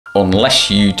unless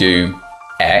you do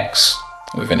X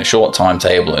within a short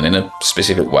timetable and in a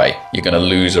specific way, you're going to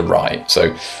lose a right.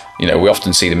 So, we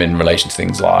often see them in relation to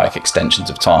things like extensions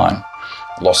of time,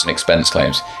 loss and expense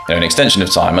claims. An extension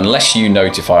of time, unless you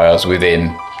notify us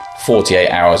within 48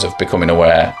 hours of becoming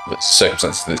aware that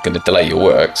circumstances that's going to delay your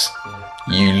works,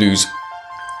 you lose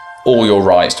all your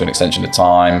rights to an extension of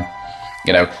time.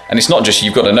 And it's not just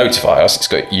you've got to notify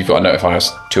us, you've got to notify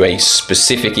us to a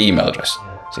specific email address.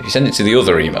 So if you send it to the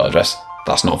other email address,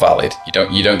 that's not valid.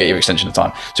 You don't get your extension of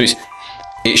time. So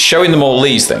it's showing them all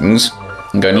these things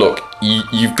and going, look,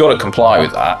 you've got to comply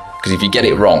with that, because if you get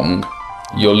it wrong,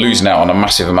 you're losing out on a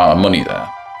massive amount of money there.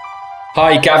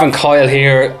 Hi, Gavin, Coyle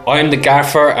here. I'm the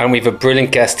gaffer, and we have a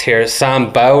brilliant guest here,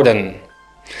 Sam Bawden.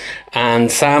 And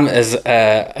Sam is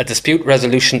a dispute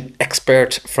resolution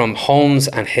expert from Holmes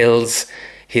and Hills.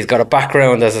 He's got a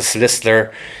background as a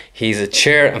solicitor. He's a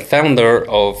chair and founder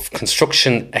of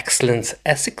Construction Excellence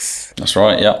Essex. That's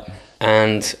right, yeah.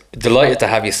 And delighted to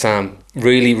have you, Sam.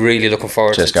 Really, really looking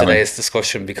forward to Gavin. today's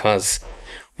discussion, because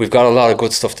we've got a lot of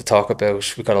good stuff to talk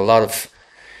about. We've got a lot of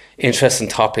interesting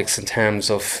topics in terms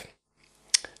of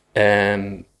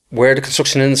where the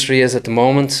construction industry is at the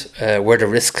moment, where the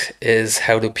risk is,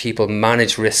 how do people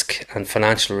manage risk and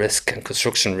financial risk and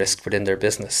construction risk within their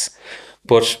business.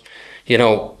 But, I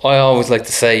always like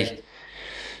to say,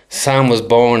 Sam was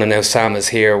born and now Sam is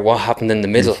here. What happened in the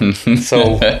middle?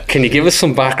 So can you give us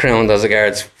some background as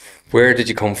regards, where did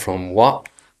you come from? What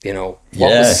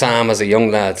was Sam as a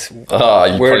young lad? You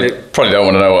probably don't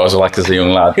want to know what I was like as a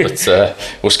young lad, but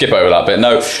we'll skip over that bit.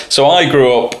 No, so I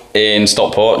grew up in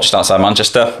Stockport, just outside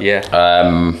Manchester. Yeah.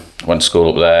 Went to school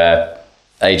up there,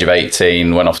 age of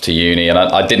 18, went off to uni, and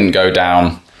I didn't go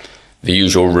down the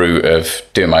usual route of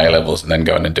doing my A-levels and then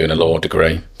going and doing a law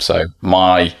degree. So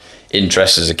my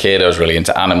interest as a kid, I was really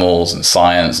into animals and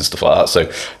science and stuff like that. So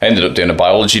I ended up doing a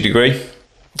biology degree.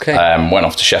 Okay. Went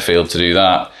off to Sheffield to do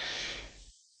that.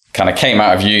 Kind of came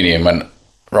out of uni and went,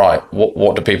 right,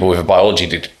 what do people with a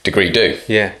biology degree do?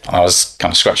 Yeah. And I was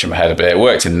kind of scratching my head a bit.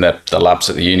 Worked in the labs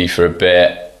at the uni for a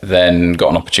bit, then got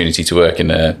an opportunity to work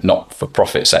in a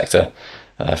not-for-profit sector.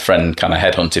 A friend kind of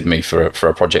headhunted me for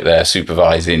a project there,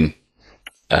 supervising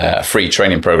a free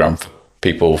training program for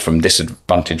people from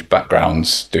disadvantaged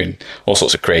backgrounds, doing all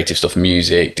sorts of creative stuff,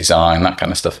 music, design, that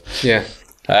kind of stuff. Yeah.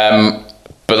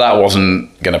 But that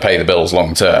wasn't going to pay the bills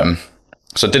long term.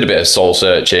 So I did a bit of soul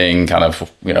searching, kind of,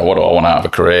 what do I want out of a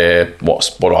career?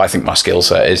 What do I think my skill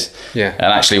set is? Yeah. And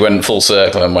actually went full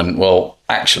circle and went, well,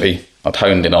 actually, I'd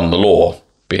honed in on the law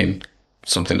being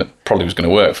something that probably was going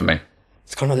to work for me.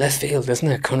 It's kind of left field, isn't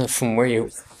it? Kind of from where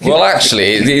you... Well,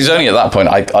 actually, it's only at that point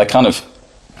I kind of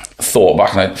thought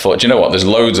back and I thought, do you know what? There's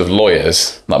loads of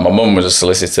lawyers. Like my mum was a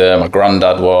solicitor, my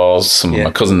granddad was, some of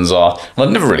my cousins are. And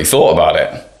I'd never really thought about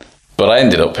it. But I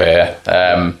ended up here.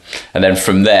 And then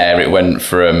from there, it went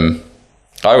from...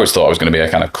 I always thought I was going to be a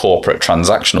kind of corporate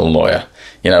transactional lawyer.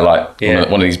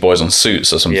 One of these boys on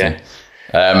Suits or something.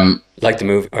 Yeah. Like the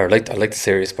movie, or I like the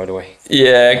series, by the way.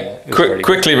 Yeah,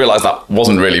 quickly realised that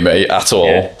wasn't really me at all.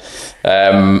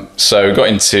 Yeah. So got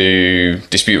into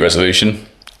dispute resolution,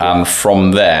 and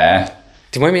from there...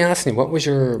 Do you mind me asking, what was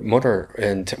your mother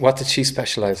and what did she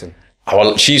specialise in?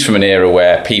 Well, she's from an era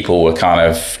where people were kind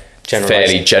of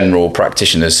fairly general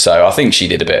practitioners, so I think she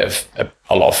did a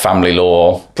lot of family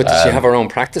law. But did she have her own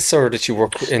practice, or did she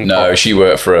work in... No, she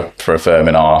worked for a firm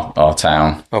in our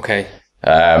town. Okay.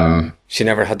 She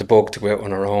never had the bug to go out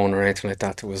on her own or anything like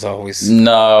that. It was always...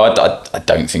 No, I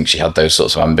don't think she had those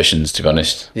sorts of ambitions, to be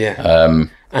honest. Yeah.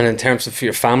 And in terms of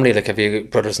your family, like, have you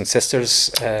brothers and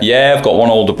sisters? Yeah, I've got one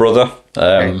older brother.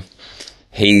 Okay.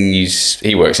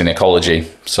 He works in ecology,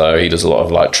 so he does a lot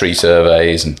of like tree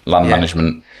surveys and land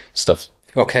management stuff.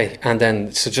 Okay, and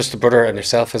then so just the brother and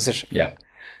yourself, is it? Yeah.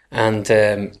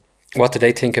 And what did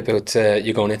they think about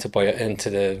you going into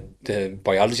the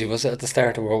biology? Was it at the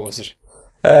start, or what was it?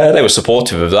 They were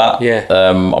supportive of that. Yeah.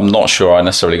 I'm not sure I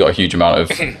necessarily got a huge amount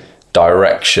of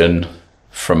direction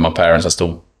from my parents. I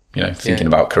still, thinking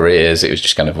about careers. It was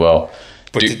just kind of,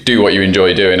 do what you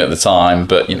enjoy doing at the time,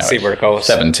 but see where it goes.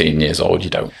 17 years old, you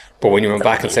don't. But when you went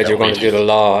back and said you were going to do the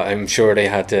law, I'm sure they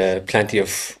had plenty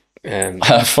of...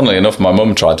 Funnily enough, my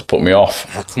mum tried to put me off.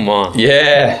 Oh, come on.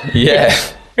 Yeah.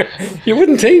 You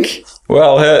wouldn't think.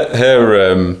 Well,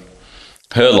 her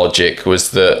logic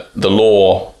was that the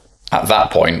law at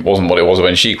that point wasn't what it was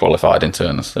when she qualified in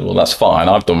turn. I said, well, that's fine.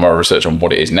 I've done my research on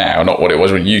what it is now, not what it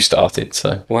was when you started.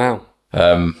 So wow.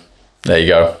 There you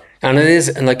go. And it is,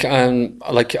 and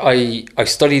I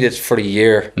studied it for a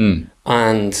year,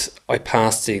 and I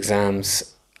passed the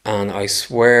exams, and I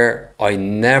swear I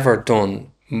never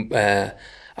done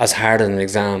as hard an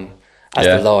exam as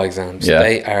Yeah. the law exams. Yeah.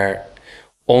 They are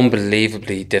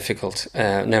unbelievably difficult.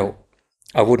 Now,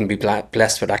 I wouldn't be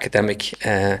blessed with academic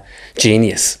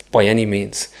genius by any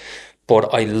means,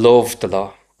 but I love the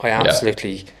law.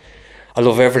 I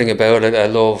love everything about it. I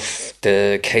love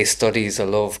the case studies. I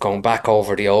love going back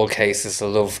over the old cases. I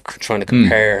love trying to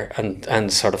compare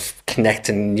and sort of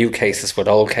connecting new cases with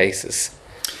old cases.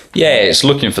 Yeah, it's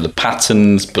looking for the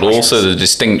patterns, but also the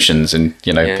distinctions. And,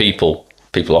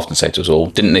 people often say to us all,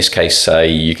 didn't this case say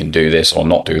you can do this or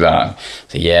not do that?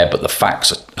 So, yeah, but the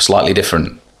facts are slightly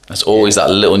different. There's always that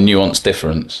little nuanced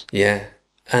difference. Yeah.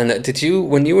 And did you,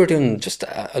 when you were doing just,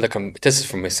 this is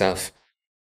for myself,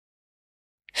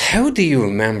 how do you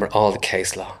remember all the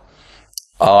case law?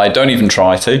 I don't even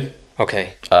try to.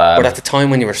 Okay. But at the time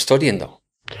when you were studying, though?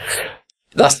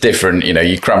 That's different.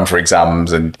 You cram for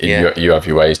exams and you have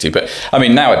your ways to. But, I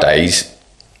mean, nowadays,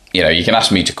 you can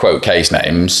ask me to quote case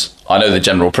names. I know the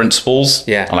general principles.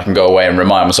 Yeah. And I can go away and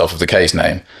remind myself of the case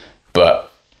name.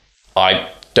 But I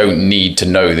don't need to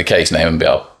know the case name and be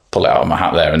able to pull it out of my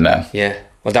hat there and then. Yeah.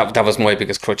 Well, that was my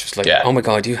biggest crutch. It was like, oh my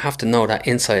God, you have to know that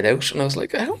inside out. And I was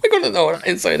like, how am I going to know that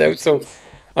inside out? So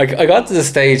I got to the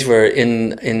stage where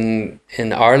in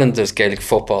Ireland there's Gaelic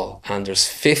football and there's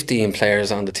 15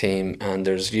 players on the team and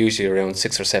there's usually around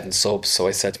 6 or 7 subs. So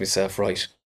I said to myself, right,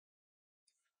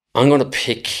 I'm going to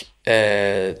pick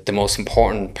the most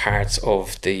important parts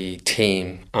of the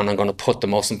team and I'm going to put the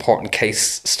most important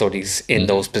case studies in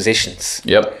those positions.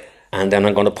 Yep. And then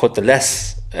I'm going to put the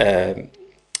less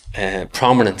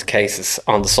prominent cases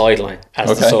on the sideline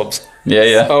as the subs.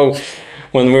 Yeah. So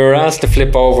when we were asked to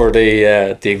flip over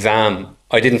the exam,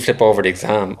 I didn't flip over the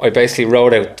exam. I basically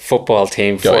wrote out the football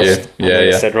team first.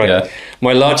 I said, right.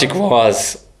 My logic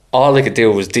was all I could do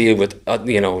was deal with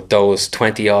those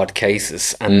 20 odd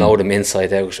cases and know them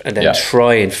inside out, and then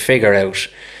try and figure out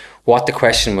what the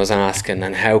question was asking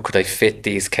and how could I fit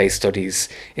these case studies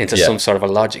into some sort of a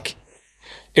logic.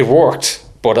 It worked.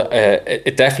 But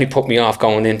it definitely put me off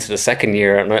going into the second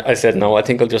year. And I said, no, I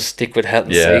think I'll just stick with health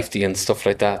and safety and stuff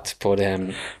like that. But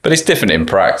it's different in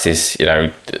practice,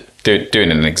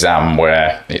 doing an exam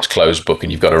where it's closed book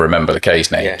and you've got to remember the case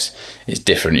names. It's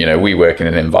different. We work in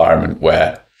an environment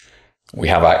where we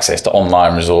have access to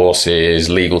online resources,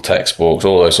 legal textbooks,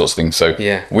 all those sorts of things. So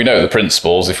we know the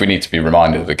principles. If we need to be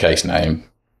reminded of the case name,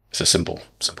 it's a simple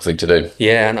thing to do.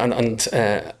 Yeah,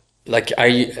 and like,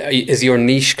 is your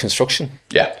niche construction?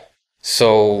 Yeah.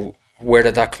 So where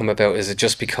did that come about? Is it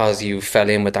just because you fell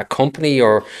in with that company,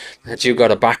 or had you got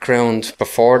a background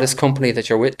before this company that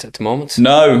you're with at the moment?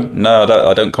 No,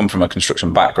 I don't come from a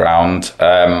construction background.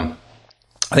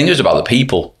 I think it was about the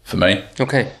people for me.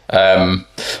 Okay. I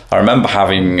remember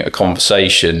having a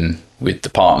conversation with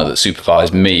the partner that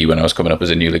supervised me when I was coming up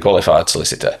as a newly qualified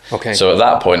solicitor. Okay. So at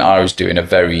that point, I was doing a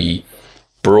very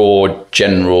broad,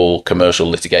 general commercial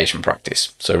litigation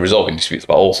practice. So resolving disputes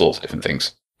about all sorts of different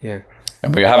things. Yeah.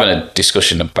 And we were having a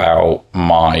discussion about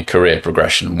my career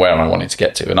progression and where I wanted to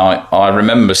get to. And I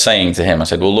remember saying to him, I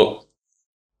said, well, look,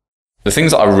 the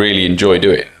things that I really enjoy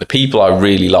doing, the people I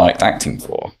really liked acting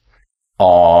for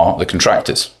are the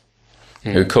contractors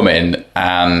who come in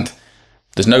and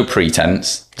there's no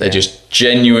pretense. They're just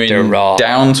genuine, they're raw,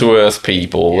 down-to-earth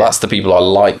people. That's the people I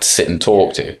like to sit and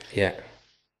talk to. Yeah.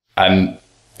 And,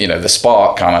 the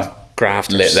spark kind of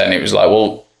grafters lit then. It was like,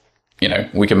 well,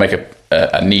 we can make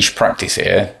a niche practice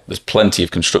here. There's plenty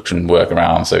of construction work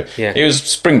around. So it was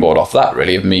springboard off that,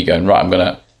 really, of me going, right, I'm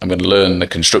going to learn the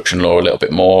construction law a little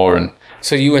bit more. And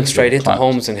so you went straight into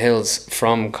Holmes Hills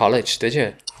from college, did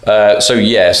you?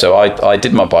 So I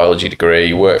did my biology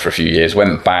degree, worked for a few years,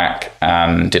 went back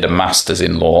and did a master's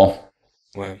in law.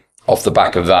 Wow. Off the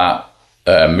back of that,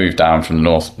 moved down from the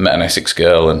north, met an Essex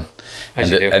girl and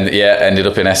ended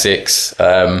up in Essex.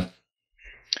 And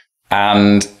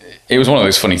it was one of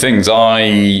those funny things.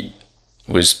 I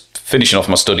was finishing off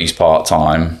my studies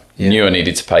part-time, knew I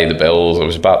needed to pay the bills. I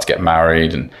was about to get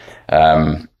married, and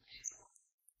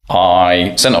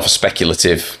I sent off a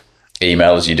speculative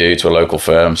email, as you do, to a local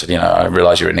firm. Said, I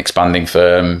realise you're an expanding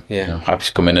firm. Happy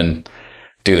to come in and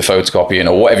do the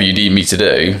photocopying or whatever you need me to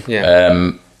do.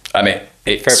 And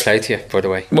it's fair play to you, by the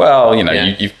way. Well,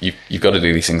 you've got to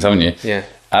do these things, haven't you? Yeah.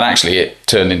 And actually, it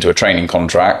turned into a training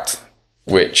contract,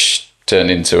 which turned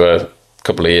into a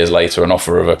couple of years later an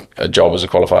offer of a job as a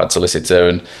qualified solicitor,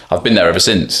 and I've been there ever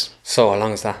since. So how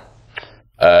long is that?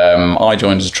 I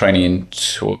joined as a trainee in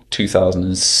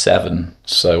 2007.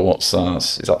 So what's that?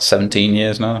 Is that 17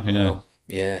 years now? Yeah.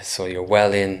 Yeah, so you're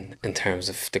well in terms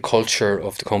of the culture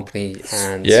of the company,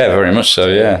 and Yeah, very much so.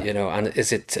 Yeah. you know, and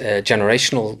is it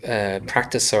generational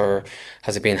practice, or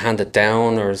has it been handed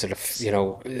down, or is it you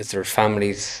know, is there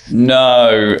families?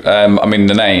 No, I mean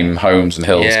the name Holmes and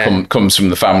Hills Yeah, comes from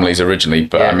the families originally,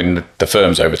 but I yeah. mean the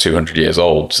firm's over 200 years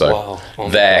old, so Wow. Oh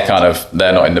my God.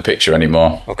 they're not in the picture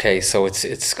anymore. Okay, so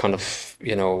it's kind of,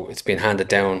 you know, it's been handed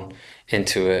down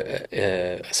into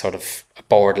a sort of a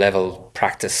board level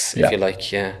practice, if Yeah. you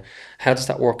like. Yeah. How does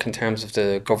that work in terms of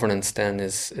the governance then?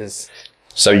 Is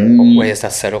So what way is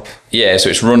that set up? yeah, so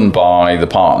it's run by the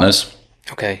partners,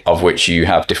 Okay. of which you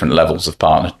have different levels of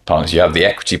partners. You have the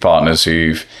equity partners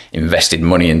who've invested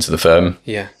money into the firm.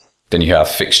 Yeah. Then you have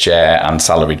fixed share and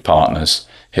salaried partners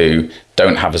who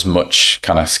don't have as much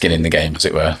kind of skin in the game, as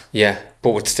it were. Yeah.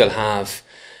 But would still have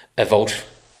a vote.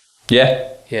 Yeah,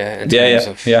 Yeah. In yeah, terms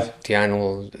yeah, of yeah. the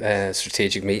annual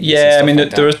strategic meetings. And Yeah, I stuff mean,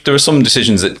 like there that. are some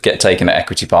decisions that get taken at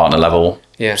equity partner level.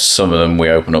 Yeah. Some of them we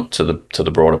open up to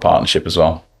the broader partnership as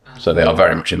well. So they are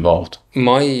very much involved.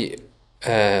 My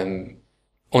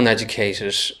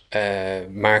uneducated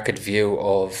market view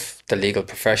of the legal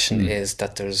profession is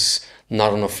that there's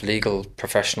not enough legal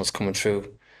professionals coming through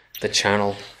the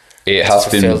channel It to has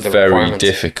fulfill been the very requirements.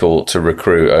 difficult to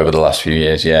recruit over the last few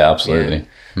years. Yeah, absolutely.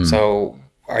 Yeah. So,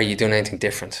 are you doing anything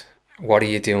different? What are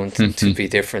you doing to be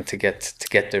different to get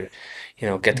the, you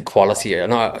know, get the quality?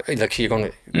 No, like you're going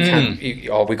to, we can't.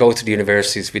 Oh, we go to the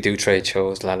universities, we do trade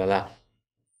shows, la la la.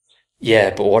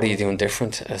 Yeah, but what are you doing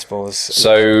different? I suppose.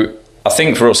 So I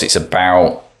think for us, it's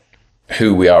about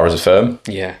who we are as a firm.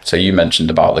 Yeah. So you mentioned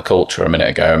about the culture a minute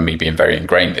ago and me being very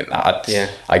ingrained in that. Yeah.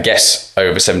 I guess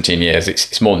over 17 years,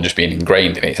 it's more than just being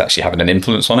ingrained in it. It's actually having an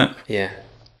influence on it. Yeah.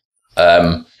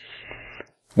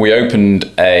 We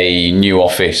opened a new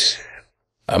office,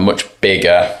 a much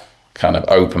bigger kind of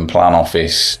open plan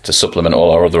office to supplement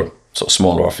all our other sort of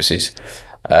smaller offices.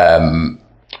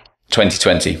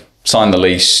 2020, signed the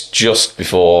lease just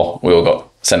before we all got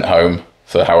sent home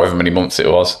for however many months it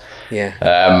was. Yeah.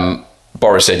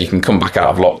 Boris said you can come back out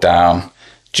of lockdown.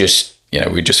 Just, you know,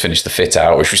 we just finished the fit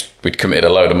out, we'd committed a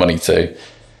load of money to.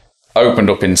 Opened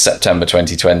up in September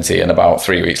 2020, and about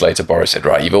 3 weeks later, Boris said,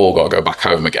 "Right, you've all got to go back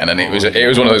home again." And it was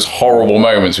one of those horrible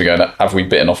moments. We go, "Have we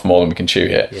bitten off more than we can chew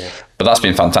here?" Yeah. But that's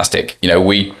been fantastic. You know,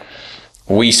 we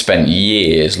spent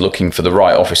years looking for the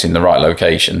right office in the right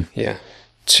location Yeah.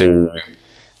 so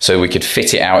we could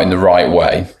fit it out in the right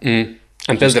way.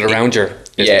 And build it around your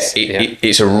business.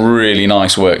 It's a really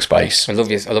nice workspace. I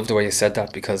love the way you said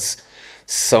that, because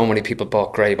so many people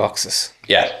bought grey boxes.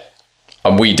 Yeah.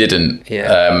 And we didn't.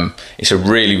 Yeah. It's a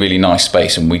really, really nice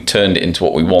space, and we turned it into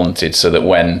what we wanted, so that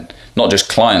when not just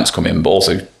clients come in, but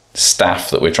also staff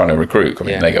that we're trying to recruit come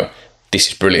in, they go, "This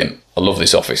is brilliant. I love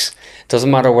this office." Doesn't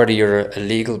matter whether you're a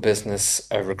legal business,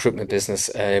 a recruitment business.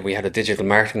 We had a digital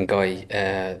marketing guy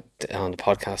on the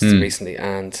podcast recently,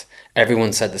 and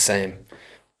everyone said the same: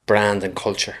 brand and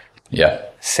culture. Yeah.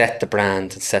 Set the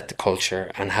brand and set the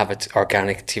culture, and have it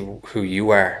organic to who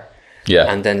you are.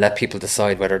 Yeah. And then let people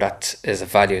decide whether that is a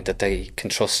value that they can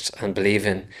trust and believe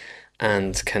in,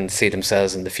 and can see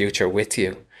themselves in the future with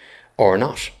you, or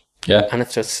not. Yeah. And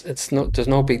there's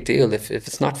no big deal. If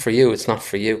it's not for you, it's not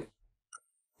for you.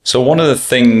 So one of the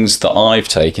things that I've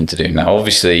taken to do now,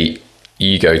 obviously,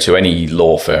 you go to any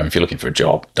law firm, if you're looking for a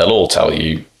job, they'll all tell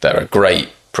you they're a great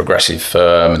progressive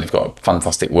firm and they've got a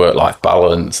fantastic work-life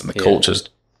balance and the culture's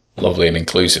lovely and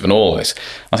inclusive and all this.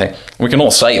 I think we can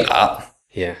all say that.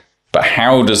 Yeah. But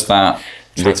how does that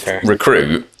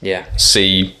recruit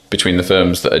see between the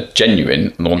firms that are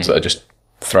genuine and the ones that are just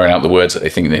throwing out the words that they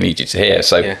think they need you to hear?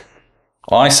 So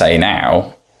I say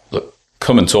now, look,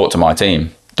 come and talk to my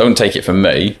team. Don't take it from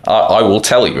me. I will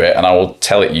tell you it, and I will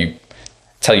tell you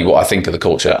what I think of the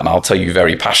culture, and I'll tell you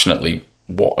very passionately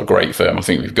what a great firm I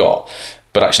think we've got.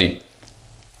 But actually,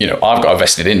 you know, I've got a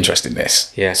vested interest in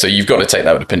this. Yeah. So you've got to take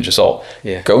that with a pinch of salt.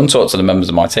 Yeah. Go and talk to the members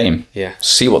of my team. Yeah.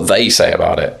 See what they say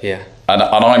about it. Yeah. And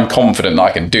I'm confident that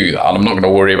I can do that, and I'm not going to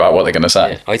worry about what they're going to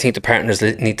say. I think the partners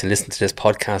need to listen to this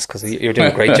podcast, because you're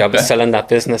doing a great job of selling that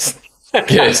business.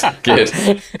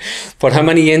 Good. But how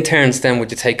many interns then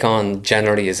would you take on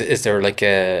generally? Is there like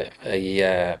a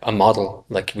model,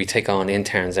 like we take on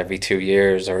interns every 2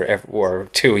 years, or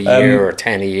 2 a year, or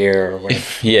 10 a year, or whatever?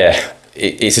 Yeah,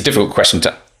 it's a difficult question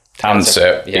to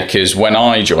answer because when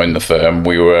I joined the firm,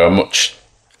 we were a much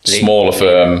smaller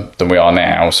firm than we are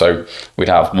now. So we'd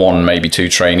have 1, maybe 2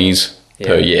 trainees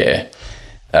per year.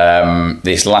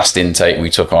 This last intake we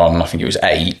took on, I think it was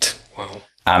 8. Wow.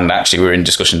 And actually, we're in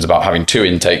discussions about having 2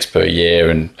 intakes per year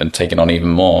and taking on even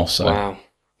more. So.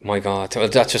 My God, well,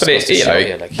 that just But goes to show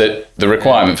you, like, the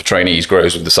requirement for trainees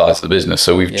grows with the size of the business.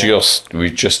 So we've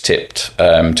just tipped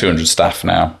 200 staff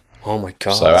now. oh my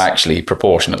God. So actually,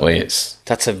 proportionately, it's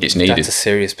needed. That's a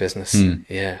serious business.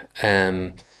 Yeah.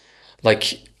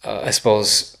 Like, I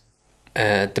suppose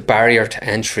the barrier to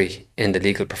entry in the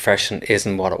legal profession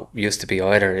isn't what it used to be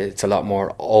either. It's a lot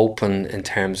more open in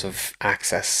terms of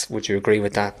access. Would you agree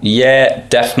with that? Yeah,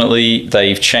 definitely.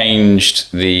 They've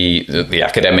changed the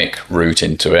academic route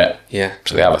into it. Yeah.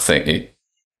 So they have a thing,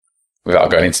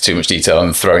 without going into too much detail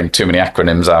and throwing too many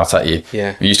acronyms out at you.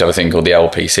 Yeah. We used to have a thing called the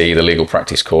LPC, the Legal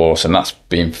Practice Course, and that's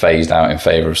been phased out in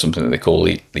favour of something that they call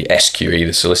the SQE,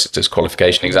 the Solicitor's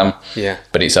Qualification Exam. Yeah.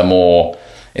 But it's a more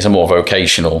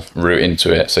vocational route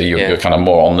into it. So you're kind of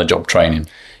more on the job training.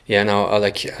 Yeah, no,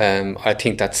 I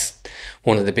think that's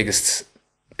one of the biggest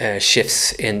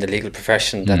shifts in the legal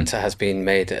profession that has been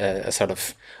made a sort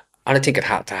of, and I think it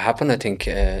had to happen, I think,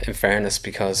 in fairness,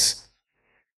 because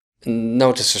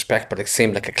no disrespect, but it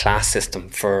seemed like a class system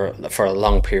for a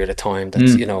long period of time. That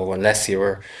you know, unless you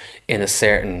were in a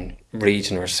certain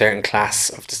region or a certain class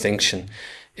of distinction,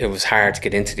 it was hard to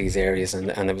get into these areas,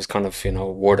 and it was kind of, you know,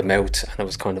 word of mouth, and it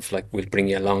was kind of like, we'll bring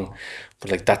you along.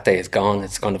 But like, that day is gone.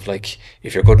 It's kind of like,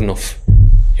 if you're good enough,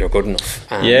 you're good enough.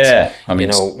 And, yeah, I mean,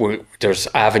 you know, there's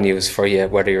avenues for you,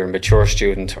 whether you're a mature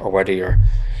student or whether you're,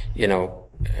 you know,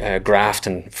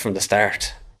 grafting from the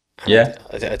start. And yeah,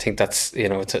 I think that's, you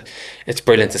know, it's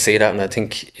brilliant to see that, and I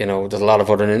think, you know, there's a lot of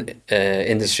other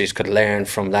industries could learn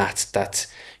from that. That,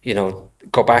 you know,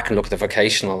 go back and look at the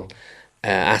vocational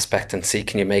aspect and see,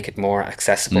 can you make it more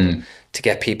accessible to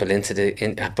get people into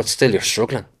but still you're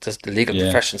struggling. The legal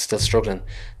profession's still struggling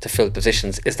to fill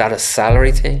positions. Is that a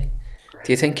salary thing,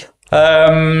 do you think?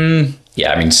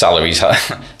 Yeah, I mean, salaries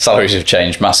have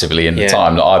changed massively in the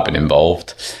time that I've been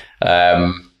involved.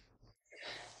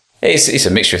 It's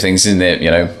a mixture of things, isn't it? You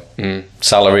know,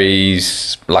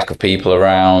 salaries, lack of people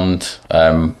around,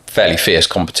 fairly fierce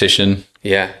competition.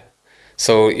 Yeah.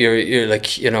 So you're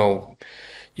like, you know,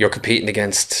 you're competing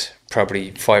against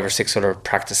probably 5 or 6 other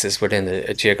practices within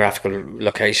a geographical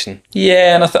location.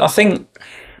 Yeah, and I think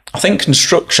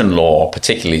construction law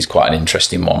particularly is quite an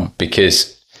interesting one,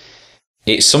 because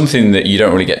it's something that you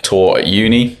don't really get taught at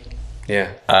uni.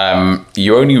 Yeah.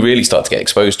 You only really start to get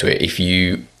exposed to it if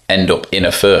you end up in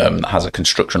a firm that has a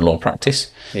construction law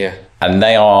practice. Yeah. And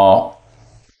they are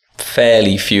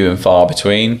fairly few and far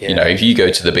between. Yeah. You know, if you go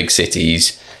to the big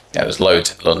cities, you know, there's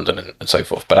loads in London and so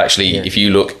forth. But actually, if you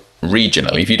look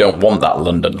regionally, if you don't want that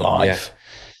London life,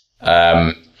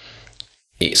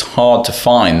 it's hard to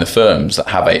find the firms that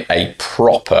have a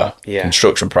proper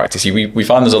construction practice. We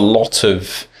find there's a lot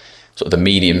of sort of the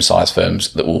medium-sized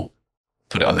firms that will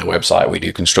put it on their website, we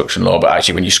do construction law, but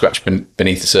actually when you scratch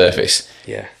beneath the surface,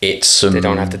 it's some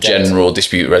general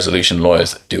dispute resolution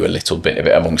lawyers that do a little bit of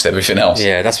it amongst everything else.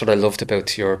 Yeah, that's what I loved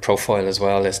about your profile as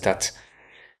well, is that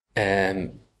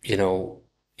you know,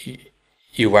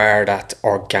 you are that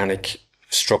organic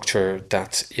structure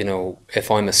that, you know, if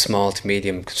I'm a small to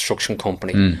medium construction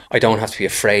company, I don't have to be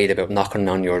afraid about knocking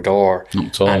on your door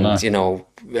and, you know,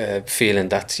 feeling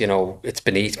that, you know, it's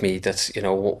beneath me, that, you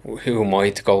know, who am I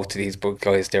to go to these big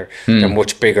guys? They're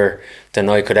much bigger than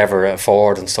I could ever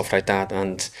afford and stuff like that.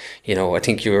 And, you know, I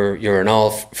think you're an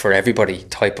all for everybody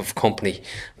type of company,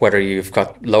 whether you've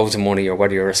got loads of money or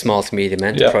whether you're a small to medium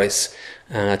enterprise.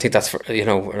 And I think that's, you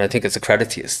know, and I think it's a credit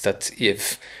to you that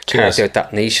you've carved out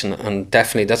that niche, and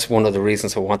definitely that's one of the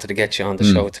reasons I wanted to get you on the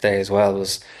show today as well.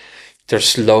 Was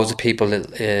there's loads of people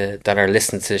that are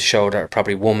listening to the show that are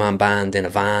probably one-man band in a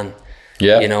van,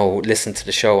 you know, listen to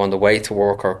the show on the way to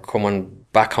work or coming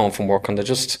back home from work, and they're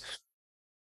just,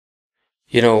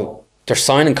 you know, they're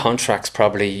signing contracts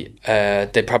probably,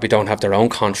 they probably don't have their own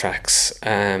contracts,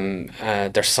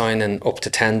 they're signing up to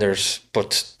tenders,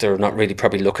 but they're not really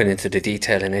probably looking into the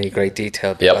detail in any great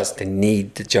detail because they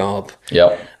need the job.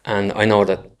 And I know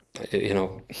that, you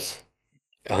know,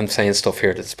 I'm saying stuff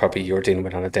here that's probably you're dealing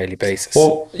with on a daily basis.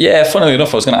 Well, yeah, funnily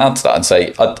enough, I was going to add to that and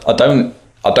say, I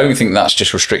don't think that's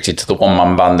just restricted to the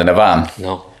one-man band in a van.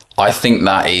 No. I think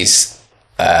that is...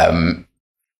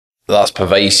 that's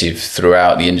pervasive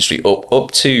throughout the industry,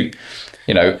 up to,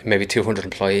 you know, maybe 200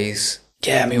 employees.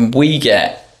 Yeah, I mean, we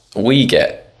get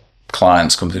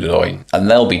clients come through the door and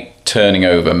they'll be turning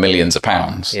over millions of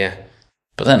pounds. Yeah,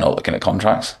 but they're not looking at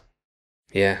contracts.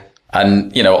 Yeah,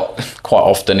 and you know, quite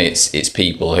often it's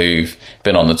people who've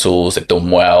been on the tools, they've done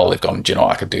well, they've gone, do you know,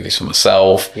 I could do this for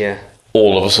myself. Yeah.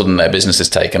 All of a sudden, their business has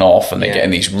taken off, and they're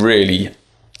getting these really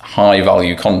high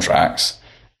value contracts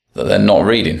that they're not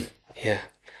reading. Yeah.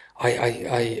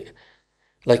 I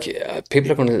like,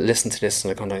 people are going to listen to this and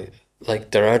they're going to, like,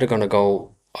 they're either going to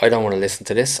go, I don't want to listen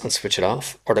to this and switch it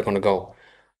off, or they're going to go,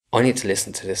 I need to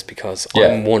listen to this because Yeah.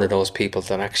 I'm one of those people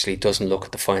that actually doesn't look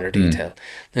at the finer detail.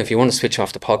 Now, if you want to switch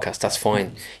off the podcast, that's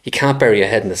fine. You can't bury your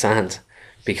head in the sand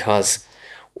because,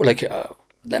 like,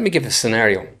 let me give a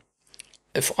scenario.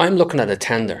 If I'm looking at a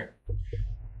tender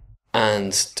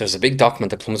and there's a big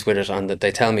document that comes with it and that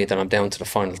they tell me that I'm down to the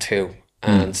final two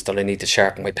and that I need to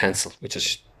sharpen my pencil, which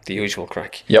is the usual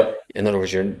crack. Yep. In other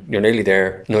words, you're nearly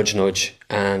there, nudge, nudge,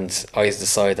 and I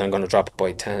decide I'm going to drop it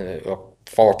by 10 or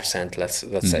 4%,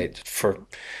 let's say, for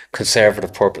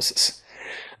conservative purposes,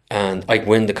 and I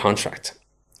win the contract.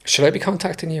 Should I be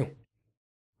contacting you?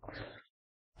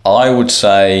 I would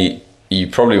say you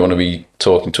probably want to be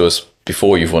talking to us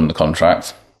before you've won the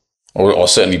contract, or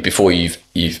certainly before you've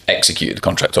executed the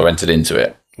contract or entered into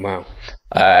it. Wow.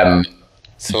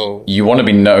 So you want to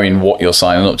be knowing what you're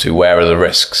signing up to. Where are the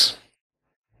risks?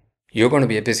 You're going to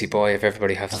be a busy boy if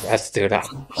everybody has to do that.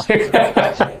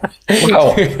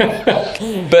 Well,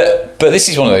 but this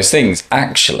is one of those things.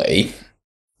 Actually,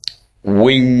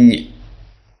 we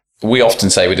often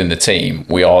say within the team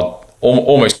we are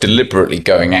almost deliberately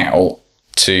going out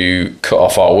to cut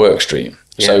off our work stream.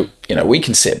 Yeah. So we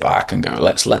can sit back and go,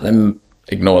 let's let them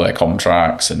ignore their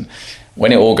contracts, and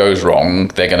when it all goes wrong,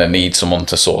 they're going to need someone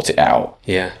to sort it out.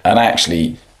 Yeah. And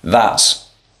actually, that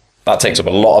takes up a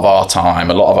lot of our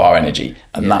time, a lot of our energy,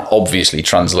 and that obviously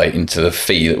translates into the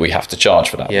fee that we have to charge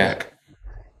for that work.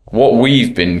 What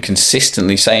we've been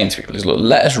consistently saying to people is, look,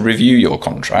 let us review your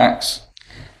contracts.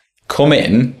 Come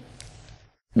in.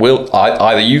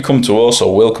 Either you come to us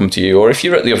or we'll come to you, or if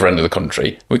you're at the other end of the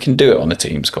country, we can do it on a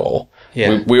Teams call.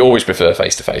 Yeah. We always prefer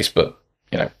face-to-face, but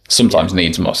sometimes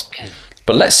needs must.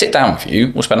 But let's sit down with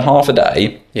you. We'll spend half a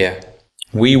day. Yeah.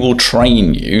 We will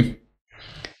train you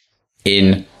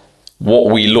in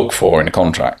what we look for in a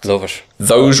contract. Love it.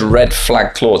 Those red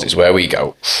flag clauses where we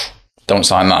go, don't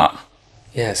sign that.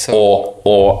 Yeah. So. Or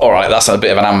all right, that's a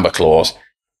bit of an amber clause.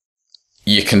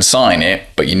 You can sign it,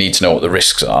 but you need to know what the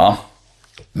risks are.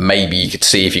 Maybe you could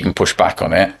see if you can push back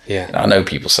on it. Yeah. I know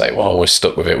people say, well, we're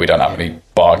stuck with it. We don't have any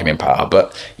bargaining power,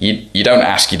 but you don't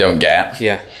ask, you don't get.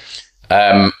 Yeah.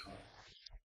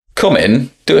 Come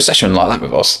in, do a session like that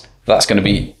with us. That's going to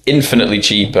be infinitely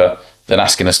cheaper than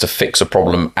asking us to fix a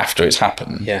problem after it's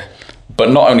happened. Yeah.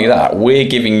 But not only that, we're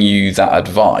giving you that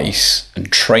advice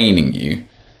and training you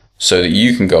so that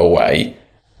you can go away,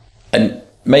 and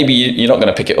maybe you're not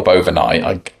going to pick it up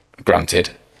overnight,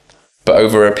 granted, but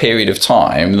over a period of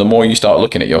time, the more you start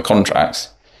looking at your contracts,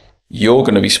 you're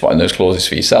going to be spotting those clauses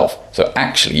for yourself. So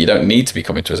actually, you don't need to be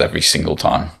coming to us every single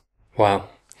time. Wow.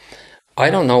 I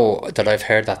don't know that I've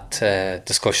heard that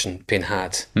discussion being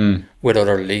had with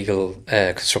other legal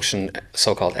construction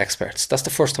so-called experts. That's the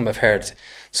first time I've heard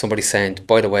somebody saying,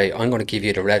 by the way, I'm going to give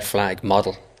you the red flag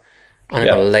model and I'm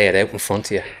going to lay it out in front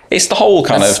of you. It's the whole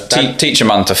kind of teach a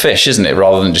man to fish, isn't it?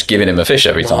 Rather than just giving him a fish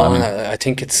every time. I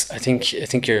think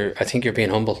you're being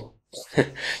humble.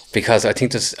 Because I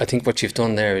think what you've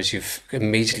done there is you've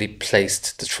immediately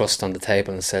placed the trust on the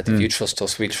table and said, if you trust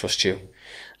us, we trust you.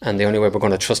 And the only way we're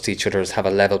going to trust each other is have a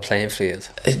level playing field.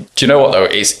 Do you know what though?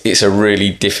 It's a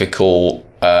really difficult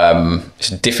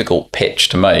pitch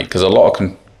to make, because a lot of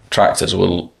contractors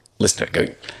will listen to it and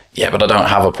go, yeah, but I don't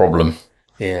have a problem.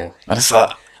 Yeah. And it's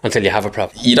like, until you have a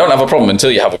problem. You don't have a problem until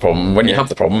you have a problem. When you have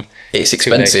the problem, it's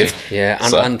expensive. Yeah.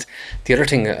 And the other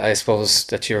thing I suppose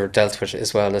that you're dealt with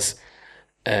as well is,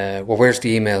 well, where's the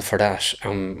email for that?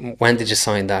 When did you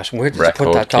sign that? Where did you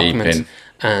put that document?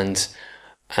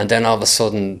 And then all of a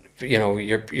sudden,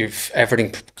 you've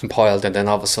everything compiled, and then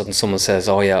all of a sudden someone says,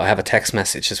 oh yeah, I have a text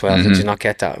message as well. Did you not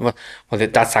get that? Well,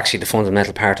 that's actually the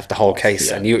fundamental part of the whole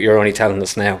case, and you're only telling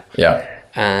us now.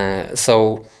 Yeah.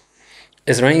 So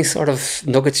is there any sort of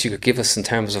nuggets you could give us in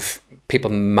terms of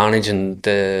people managing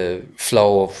the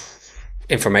flow of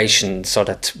information so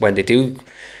that when they do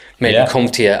maybe come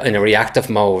to you in a reactive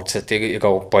mode, that you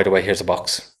go, by the way, here's a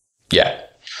box? Yeah.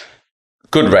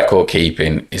 Good record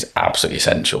keeping is absolutely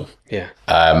essential. Yeah.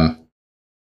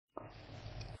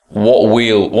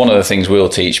 One of the things we'll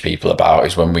teach people about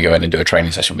is when we go in and do a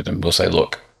training session with them, we'll say,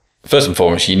 look, first and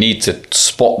foremost, you need to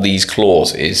spot these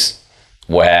clauses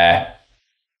where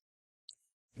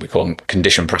we call them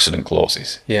condition precedent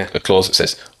clauses. Yeah. A clause that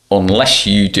says, unless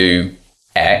you do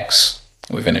X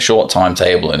within a short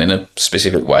timetable and in a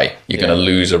specific way, you're going to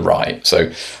lose a right.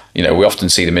 So, we often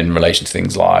see them in relation to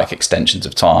things like extensions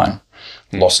of time,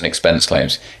 loss and expense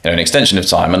claims. An extension of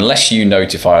time, unless you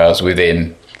notify us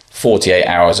within 48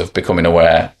 hours of becoming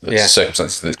aware that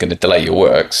circumstances that's going to delay your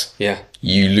works,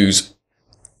 you lose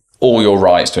all your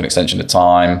rights to an extension of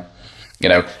time. You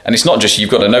know, and it's not just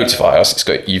you've got to notify us,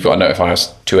 you've got to notify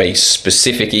us to a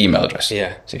specific email address.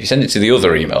 Yeah. So if you send it to the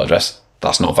other email address,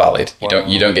 that's not valid. You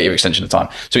don't get your extension of time.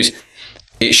 So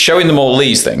it's showing them all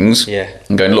these things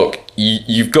and going, look,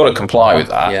 you've got to comply with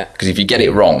that, because if you get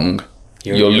it wrong,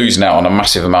 you're losing out on a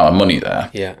massive amount of money there.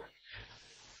 Yeah.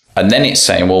 And then it's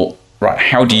saying, well, right,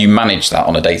 how do you manage that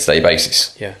on a day-to-day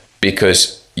basis? Yeah.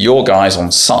 Because your guys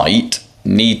on site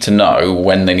need to know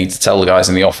when they need to tell the guys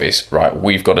in the office, right,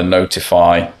 we've got to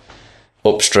notify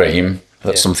upstream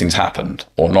that something's happened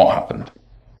or not happened.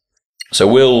 So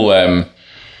we'll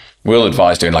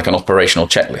advise doing like an operational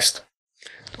checklist.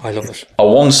 I love it.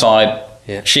 On one side,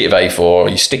 sheet of A4,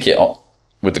 you stick it on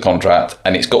with the contract,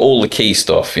 and it's got all the key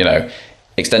stuff, you know,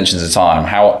 extensions of time,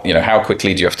 how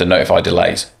quickly do you have to notify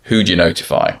delays? Who do you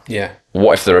notify? Yeah.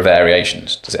 What if there are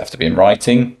variations? Does it have to be in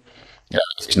writing? Yeah.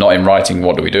 If it's not in writing,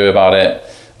 what do we do about it?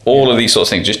 All of these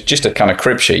sorts of things, just a kind of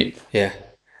crib sheet. Yeah.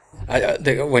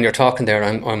 When you're talking there,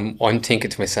 I'm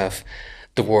thinking to myself,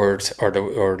 the word or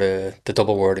the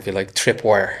double word, if you like,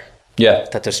 tripwire. Yeah.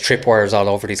 That there's tripwires all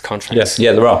over these contracts. Yes.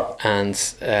 Yeah, there are. And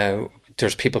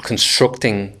there's people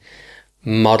constructing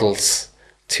models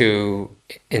to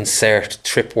insert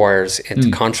tripwires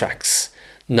into contracts,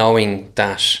 knowing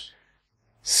that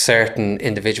certain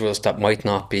individuals that might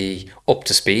not be up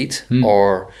to speed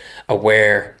or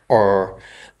aware or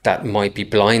that might be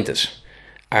blinded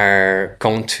are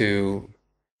going to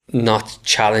not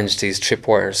challenge these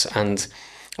tripwires. And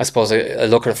I suppose I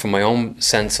look at it from my own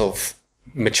sense of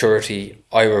maturity.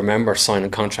 I remember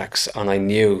signing contracts and I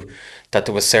knew that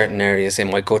there was certain areas in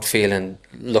my gut feeling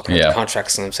looking at the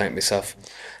contracts, and I'm saying to myself,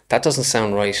 that doesn't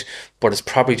sound right, but it's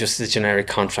probably just a generic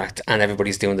contract and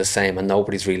everybody's doing the same and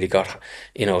nobody's really got,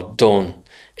 done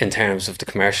in terms of the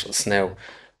commercials. Now,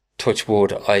 touch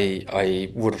wood,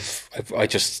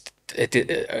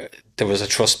 there was a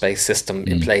trust-based system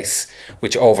in place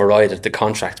which overrided the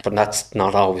contract, but that's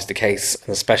not always the case, and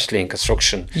especially in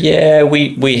construction. Yeah,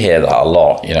 we hear that a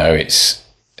lot. You know,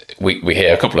 we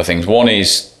hear a couple of things. One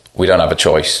is we don't have a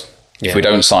choice. If we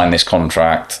don't sign this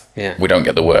contract, we don't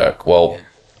get the work. Well,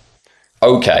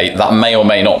 okay, that may or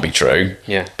may not be true.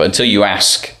 Yeah. But until you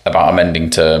ask about amending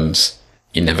terms,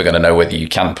 you're never going to know whether you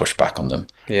can push back on them.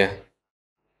 Yeah.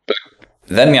 But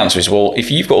then the answer is, well, if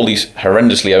you've got all these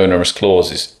horrendously onerous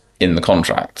clauses in the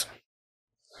contract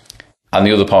and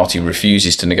the other party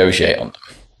refuses to negotiate on them,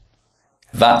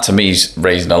 that to me is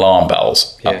raising alarm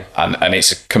bells. Yeah. And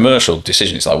it's a commercial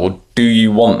decision. It's like, well, do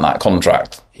you want that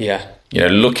contract? Yeah. You know,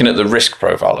 looking at the risk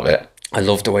profile of it. I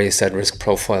love the way you said risk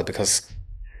profile, because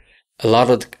a lot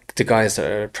of the guys that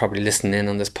are probably listening in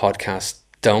on this podcast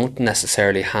don't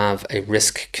necessarily have a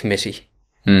risk committee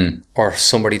or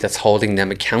somebody that's holding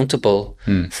them accountable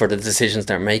for the decisions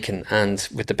they're making. And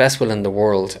with the best will in the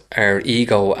world, our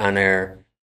ego and our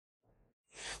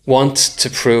want to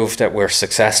prove that we're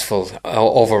successful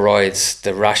overrides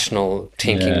the rational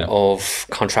thinking of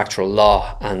contractual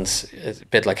law. And it's a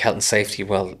bit like health and safety.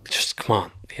 Well, just come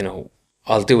on,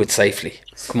 I'll do it safely.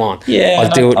 Come on. Yeah, I'll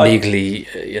do it legally.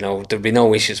 There'll be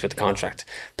no issues with the contract.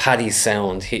 Paddy's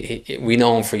sound. We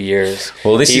know him for years.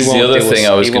 Well, this is the other thing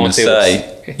I was going to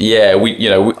say. Yeah,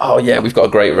 we've got a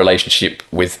great relationship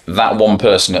with that one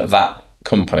person at that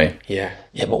company. Yeah.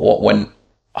 Yeah, but what when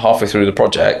halfway through the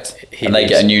project and they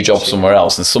get a new job somewhere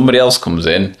else and somebody else comes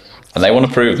in and they want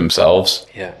to prove themselves?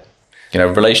 Yeah.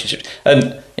 Relationship.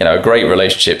 And, a great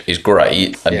relationship is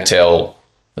great until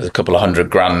there's a couple of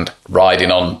 $100,000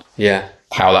 riding on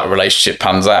how that relationship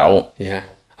pans out. Yeah.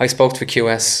 I spoke to a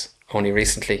QS only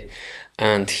recently,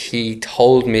 and he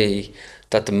told me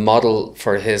that the model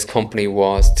for his company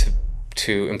was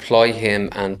to employ him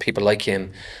and people like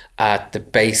him at the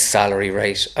base salary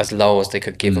rate as low as they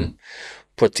could give him,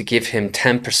 but to give him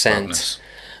 10%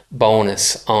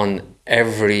 bonus on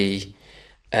every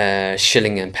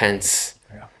shilling and pence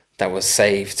that was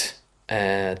saved,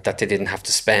 that they didn't have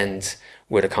to spend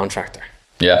with a contractor.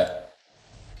 Yeah.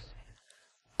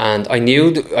 And I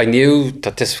knew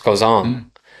that this goes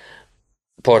on,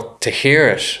 but to hear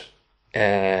it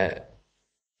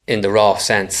in the raw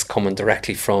sense coming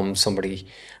directly from somebody,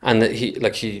 and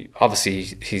he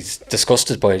obviously he's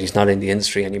disgusted by it. He's not in the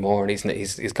industry anymore, and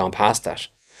he's gone past that.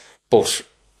 But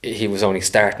he was only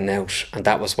starting out, and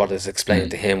that was what is explained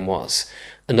to him was,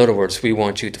 in other words, we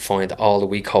want you to find all the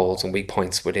weak holes and weak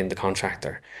points within the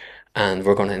contractor, and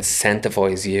we're going to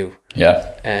incentivize you.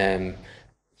 Yeah.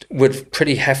 With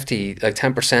pretty hefty, like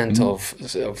 10%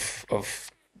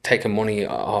 of taking money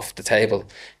off the table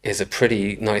is a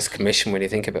pretty nice commission when you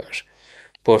think about it.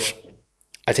 But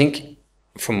I think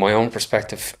from my own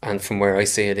perspective and from where I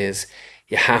see it is,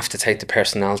 you have to take the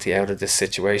personality out of this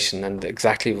situation. And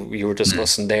exactly what you were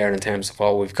discussing there in terms of,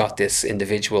 oh, we've got this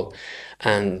individual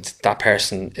and that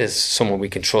person is someone we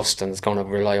can trust and is going to be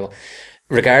reliable,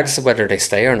 regardless of whether they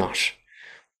stay or not.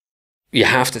 You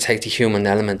have to take the human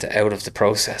element out of the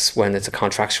process when it's a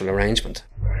contractual arrangement.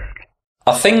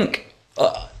 I think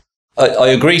I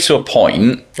agree to a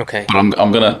point. Okay. But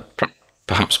I'm going to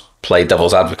perhaps play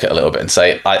devil's advocate a little bit and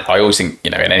say I always think,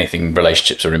 in anything,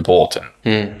 relationships are important.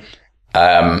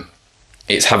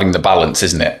 It's having the balance,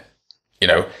 isn't it?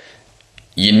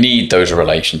 You need those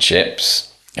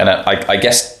relationships. And I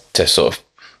guess to sort of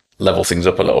level things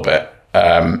up a little bit,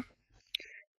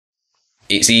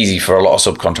 it's easy for a lot of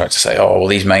subcontractors to say, oh, well,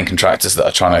 these main contractors that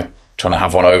are trying to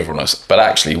have one over on us. But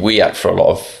actually, we act for a lot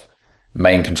of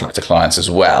main contractor clients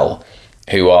as well,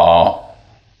 who are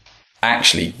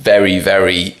actually very,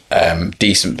 very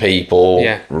decent people,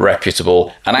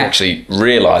 reputable, and actually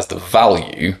realise the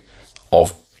value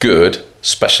of good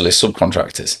specialist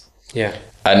subcontractors. Yeah.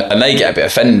 And they get a bit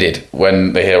offended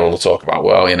when they hear all the talk about,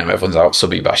 well, everyone's out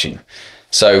subby bashing.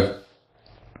 So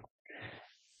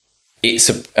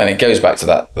and it goes back to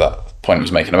that point I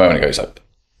was making a moment ago. It's like,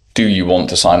 do you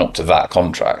want to sign up to that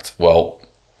contract? Well,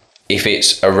 if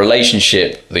it's a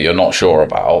relationship that you're not sure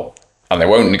about and they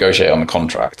won't negotiate on the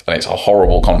contract and it's a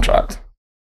horrible contract,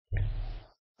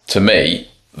 to me,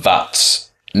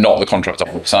 that's not the contract I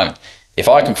want to sign. If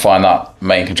I can find that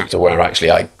main contractor where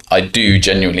actually I do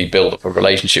genuinely build up a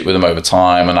relationship with them over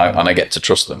time and I get to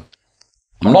trust them,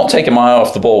 I'm not taking my eye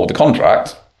off the ball with the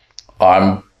contract.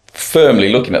 I'm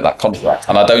firmly looking at that contract,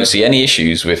 and I don't see any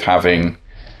issues with having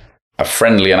a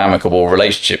friendly and amicable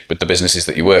relationship with the businesses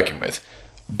that you're working with.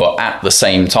 But at the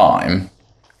same time,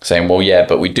 saying, well, yeah,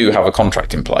 but we do have a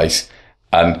contract in place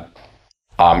and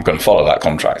I'm going to follow that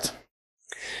contract.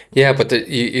 Yeah, but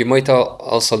you might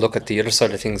also look at the other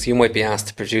side of things. You might be asked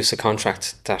to produce a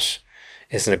contract that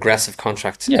is an aggressive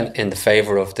contract in the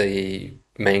favour of the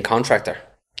main contractor.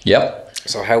 Yep.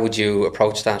 So how would you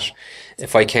approach that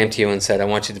if I came to you and said, I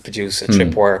want you to produce a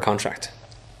tripwire contract?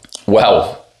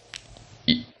 Well,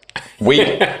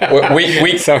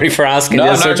 we sorry for asking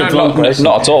you such a blunt question.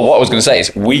 Not at all. What I was going to say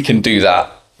is we can do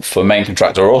that for main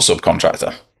contractor or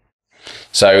subcontractor.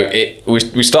 So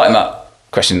we start in that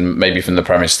question maybe from the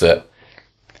premise that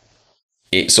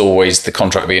it's always the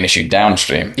contract being issued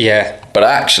downstream. Yeah. But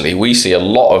actually, we see a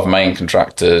lot of main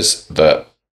contractors that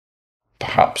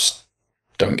perhaps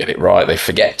don't get it right. They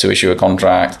forget to issue a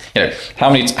contract.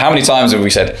 How many times have we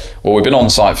said, well, we've been on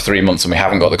site for 3 months and we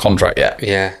haven't got the contract yet?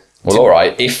 Yeah. Well, all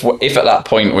right. If at that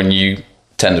point when you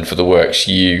tendered for the works,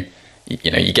 you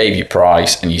gave your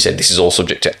price and you said this is all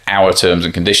subject to our terms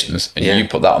and conditions, and you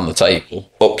put that on the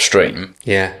table upstream.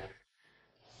 Yeah.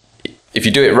 If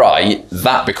you do it right,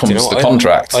 that becomes the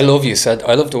contract. I love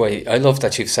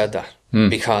that you've said that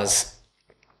because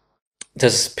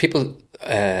there's people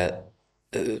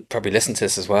probably listen to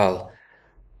this as well.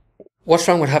 What's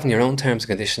wrong with having your own terms and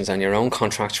conditions and your own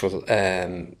contractual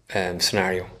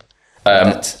scenario?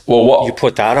 What you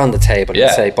put that on the table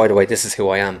and say, by the way, this is who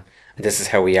I am, and this is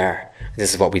how we are,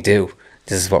 this is what we do,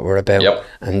 this is what we're about,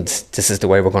 and this is the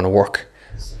way we're going to work.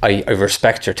 I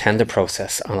respect your tender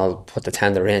process and I'll put the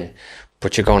tender in,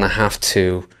 but you're going to have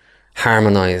to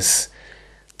harmonise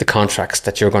the contracts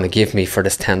that you're going to give me for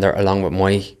this tender along with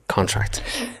my contract.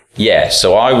 Yeah,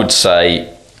 so I would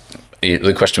say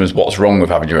the question was what's wrong with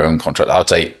having your own contract. I would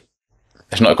say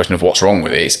it's not a question of what's wrong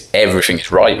with it, it's everything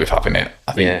is right with having it.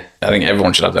 I think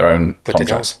everyone should have their own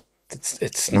contracts.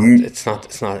 It's not a rule of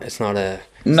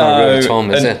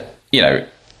thumb, is it?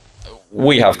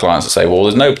 We have clients that say, well,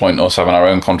 there's no point in us having our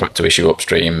own contract to issue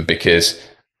upstream because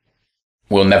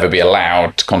we'll never be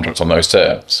allowed to contract on those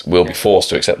terms. We'll be forced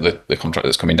to accept the contract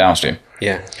that's coming downstream.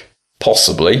 Yeah.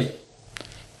 Possibly.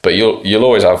 But you'll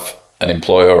always have an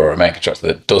employer or a main contractor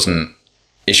that doesn't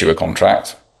issue a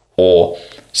contract or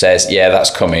says, yeah, that's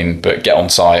coming, but get on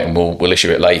site and we'll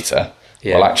issue it later.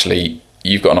 Yeah. Well, actually,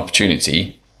 you've got an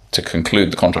opportunity to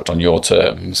conclude the contract on your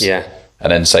terms and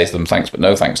then say to them thanks, but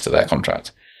no thanks to their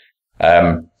contract.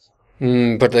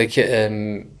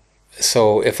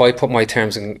 So if I put my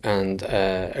terms and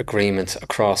agreement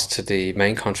across to the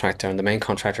main contractor and the main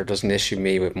contractor doesn't issue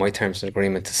me with my terms and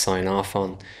agreement to sign off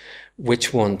on,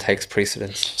 which one takes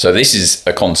precedence? So this is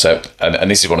a concept, and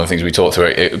this is one of the things we talk through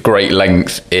at great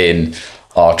length in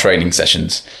our training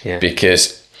sessions,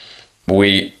 because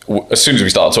as soon as we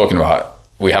start talking about it,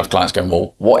 we have clients going,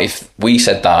 well, what if we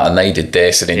said that and they did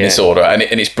this and in this order? And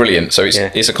it's brilliant. So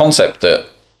it's a concept that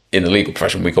in the legal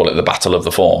profession, we call it the battle of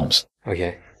the forms.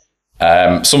 Okay.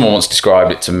 Someone once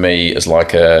described it to me as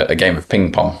like a game of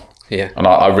ping pong. Yeah. And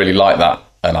I really like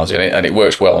and I'll do it, and it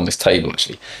works well on this table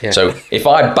actually. Yeah. So if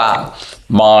I bat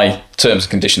my terms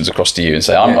and conditions across to you and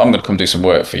say, I'm going to come do some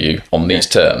work for you on these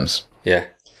terms, Yeah.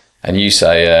 and you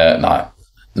say,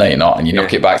 no, you're not, and you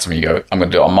knock it back to me, you go, I'm going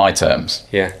to do it on my terms.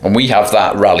 Yeah. And we have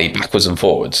that rally backwards and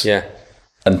forwards. Yeah.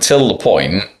 Until the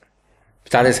point.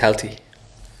 That is healthy.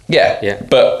 Yeah. Yeah.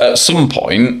 But at some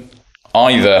point,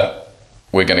 either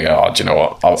we're going to go, do you know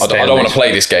what, I don't want to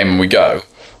play this game, and we go,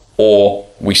 or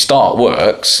we start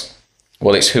works.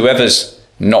 Well, it's whoever's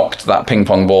knocked that ping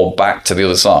pong ball back to the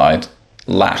other side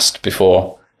last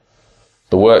before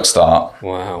the work start.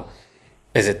 Wow.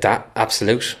 Is it that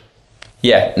absolute?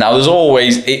 Yeah. Now, there's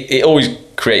always, it always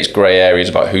creates grey areas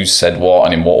about who said what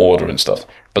and in what order and stuff.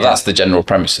 But that's the general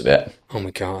premise of it. Oh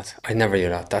my God. I never knew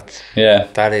that.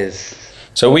 That is.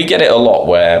 So we get it a lot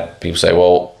where people say,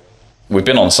 well, we've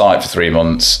been on site for 3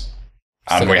 months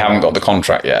and we haven't got the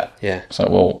contract yet. Yeah. So,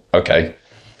 well, okay.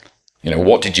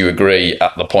 What did you agree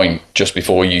at the point just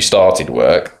before you started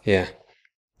work? Yeah.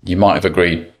 You might have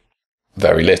agreed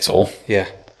very little. Yeah.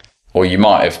 Or you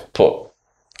might have put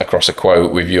across a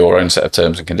quote with your own set of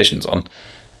terms and conditions on.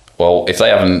 Well, if they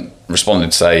haven't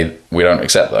responded to say, we don't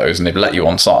accept those, and they've let you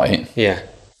on site, yeah,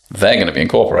 they're going to be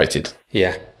incorporated.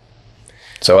 Yeah.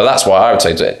 So that's why I would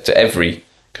say to every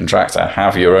contractor,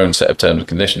 have your own set of terms and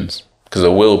conditions, because there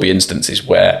will be instances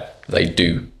where they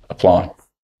do apply.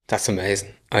 That's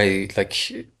amazing.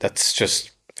 That's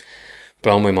just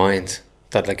blown my mind.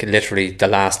 That literally the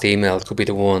last email could be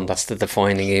the one that's the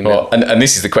defining email. Well, and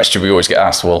this is the question we always get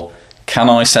asked. Well, can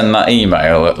I send that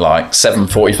email at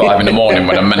 7:45 in the morning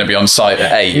when I'm meant to be on site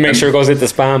at 8? Make sure it goes into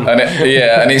spam.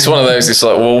 And it's one of those. It's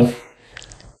like, well,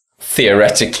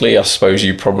 theoretically, I suppose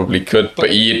you probably could,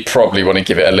 but you'd probably want to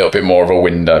give it a little bit more of a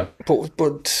window.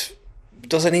 But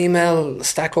does an email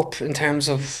stack up in terms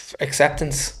of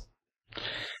acceptance?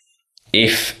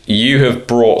 If you have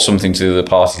brought something to the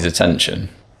party's attention,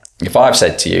 if I've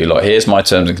said to you, here's my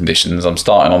terms and conditions, I'm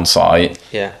starting on site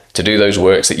to do those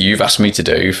works that you've asked me to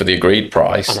do for the agreed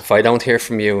price. And if I don't hear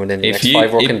from you within the next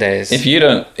 5 working days. If you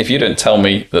don't tell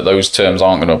me that those terms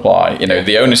aren't going to apply,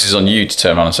 the onus is on you to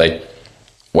turn around and say,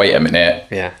 wait a minute,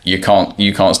 you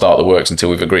can't start the works until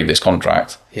we've agreed this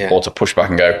contract. Yeah. Or to push back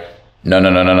and go,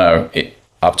 no.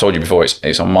 I've told you before,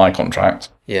 it's on my contract.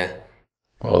 Yeah.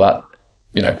 Well, that,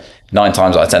 9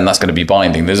 times out of 10, that's going to be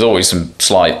binding. There's always some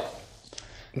slight.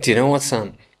 Do you know what,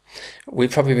 Sam?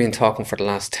 We've probably been talking for the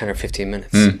last 10 or 15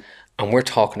 minutes, and we're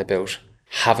talking about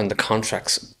having the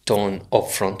contracts done up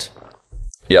front.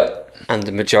 Yep. And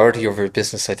the majority of your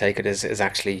business, I take it, is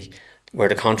actually where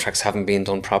the contracts haven't been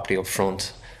done properly up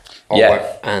front.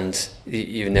 And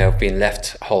you've now been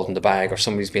left holding the bag, or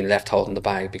somebody's been left holding the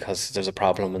bag because there's a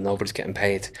problem and nobody's getting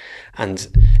paid.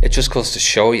 And it just goes to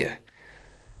show you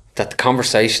that the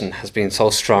conversation has been so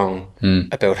strong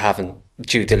about having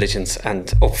due diligence and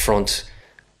upfront,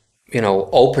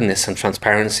 openness and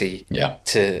transparency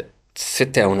to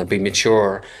sit down and be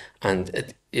mature.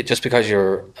 And it just because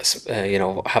you're,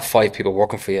 have 5 people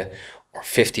working for you, or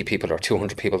 50 people or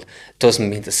 200 people, doesn't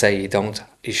mean to say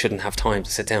you shouldn't have time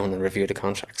to sit down and review the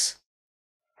contracts.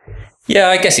 Yeah,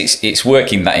 I guess it's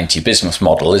working that into your business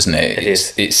model, isn't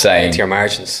it? It's saying into your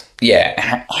margins.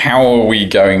 Yeah, how are we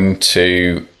going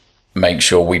to make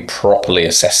sure we properly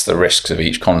assess the risks of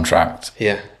each contract?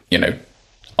 Yeah.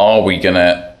 Are we going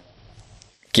to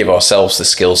give ourselves the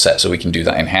skill set so we can do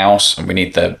that in-house, and we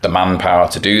need the manpower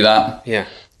to do that? Yeah.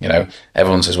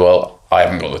 Everyone says, well, I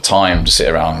haven't got the time to sit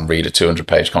around and read a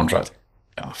 200-page contract.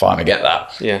 Fine, I get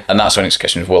that. Yeah. And that's when it's a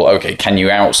question of, well, okay, can you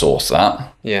outsource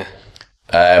that? Yeah.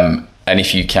 And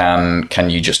if you can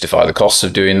you justify the costs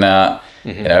of doing that?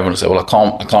 Everyone will say, well, I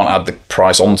can't add the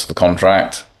price onto the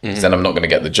contract, because then I'm not going to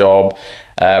get the job.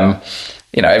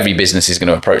 Every business is going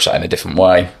to approach that in a different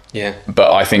way. Yeah.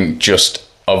 But I think just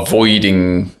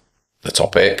avoiding the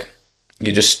topic,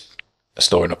 you're just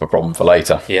storing up a problem for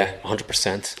later. Yeah,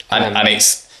 100%. And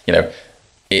it's,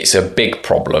 it's a big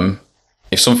problem.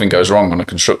 If something goes wrong on a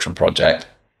construction project,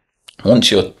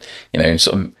 once you're, in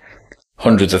some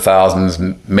hundreds of thousands,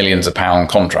 millions of pound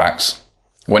contracts,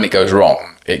 when it goes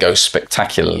wrong, it goes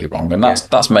spectacularly wrong. And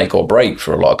that's make or break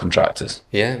for a lot of contractors.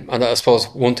 Yeah. And I suppose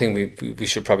one thing we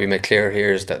should probably make clear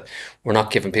here is that we're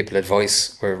not giving people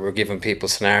advice. We're giving people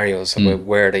scenarios about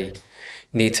where they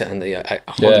need to, and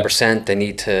 100% they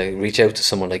need to reach out to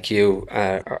someone like you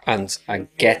and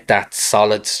get that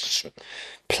solid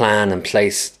plan in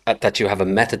place, that you have a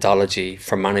methodology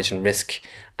for managing risk,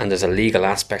 and there's a legal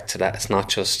aspect to that. It's not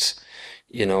just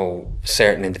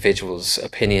certain individuals'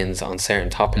 opinions on certain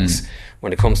topics.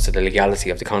 When it comes to the legality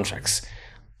of the contracts,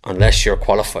 unless you're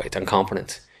qualified and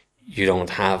competent, you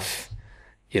don't have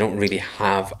you don't really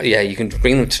have. Yeah, you can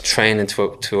bring them to training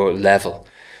to a level,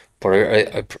 but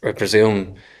I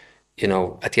presume, you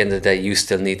know, at the end of the day, you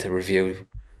still need to review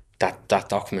that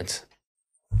document.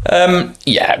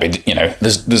 Yeah, but you know,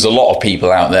 there's a lot of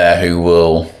people out there who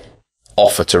will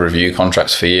offer to review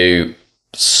contracts for you.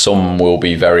 Some will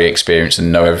be very experienced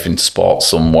and know everything to spot.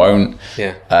 Some won't.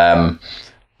 Yeah.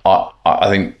 I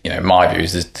think, you know, my view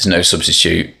is there's no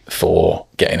substitute for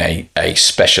getting a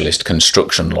specialist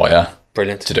construction lawyer.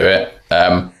 Brilliant. To do it.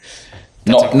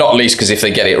 Not least because if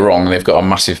they get it wrong, they've got a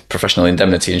massive professional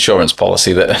indemnity insurance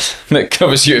policy that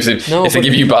covers you if they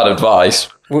give you bad advice.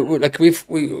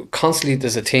 We constantly,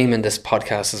 there's a theme in this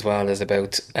podcast as well, is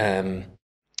about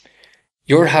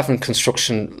you're having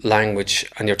construction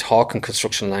language and you're talking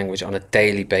construction language on a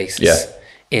daily basis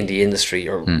in the industry.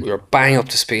 You're bang up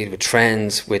to speed with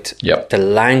trends, with the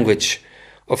language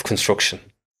of construction,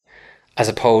 as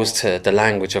opposed to the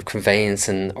language of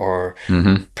conveyancing or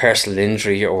personal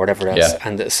injury or whatever else. Yeah.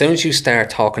 And as soon as you start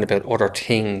talking about other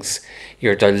things,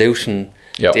 you're diluting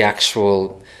the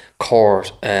actual core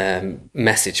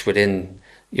message within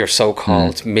your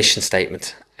so-called mission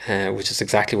statement, which is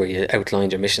exactly where you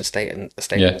outlined your mission statement at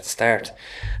the start.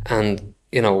 And,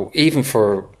 you know, even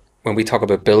for when we talk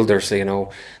about builders, you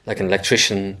know, like an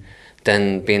electrician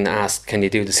then being asked, can you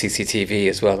do the CCTV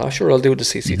as well? Oh, sure, I'll do the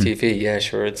CCTV. Yeah,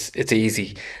 sure, it's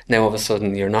easy. Now all of a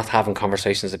sudden you're not having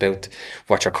conversations about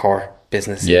what your core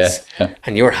business is. Yeah.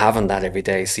 And you're having that every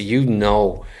day. So you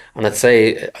know, and I'd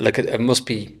say, like, it must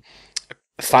be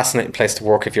a fascinating place to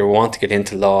work if you want to get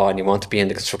into law and you want to be in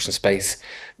the construction space,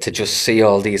 to just see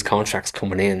all these contracts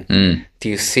coming in. Do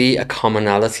you see a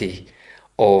commonality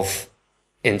of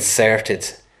inserted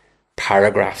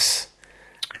paragraphs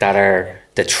that are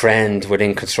the trend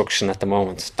within construction at the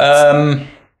moment?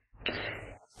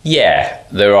 Yeah,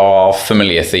 there are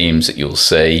familiar themes that you'll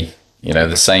see. You know,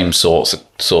 the same sorts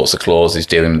of clauses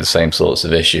dealing with the same sorts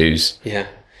of issues. Yeah.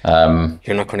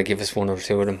 You're not going to give us one or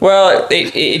two of them. Well,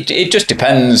 it just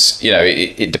depends. You know,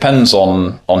 it depends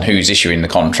on who's issuing the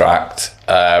contract.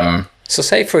 So,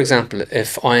 say for example,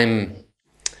 if I'm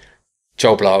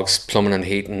Joe Bloggs Plumbing and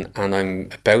Heating, and I'm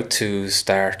about to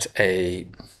start a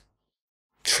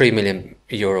 €3 million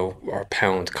or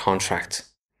pound contract.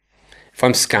 If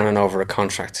I'm scanning over a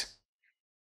contract,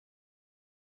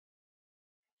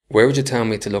 where would you tell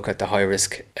me to look at the high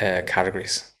risk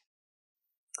categories?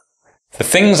 The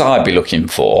things I'd be looking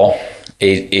for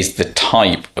is the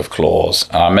type of clause.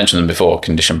 I mentioned them before,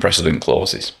 condition precedent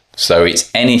clauses. So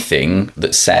it's anything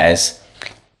that says,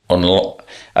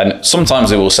 and sometimes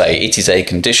they will say it is a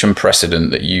condition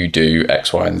precedent that you do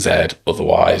X, Y, and Z,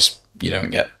 otherwise you don't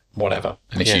get whatever.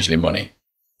 And it's usually money.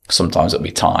 Sometimes it'll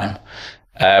be time.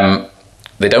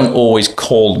 They don't always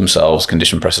call themselves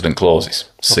condition precedent clauses.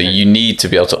 So you need to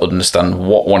be able to understand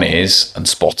what one is and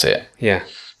spot it. Yeah.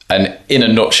 And in a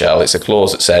nutshell, it's a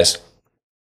clause that says,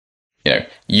 you know,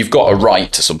 you've got a right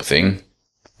to something,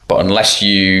 but unless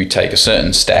you take a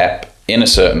certain step in a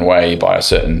certain way by a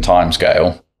certain time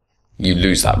scale, you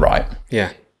lose that right.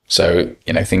 Yeah. So,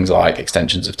 you know, things like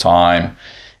extensions of time,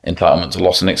 entitlement to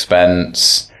loss and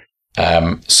expense.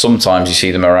 Sometimes you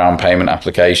see them around payment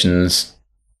applications,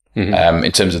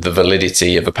 in terms of the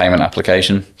validity of a payment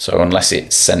application. So unless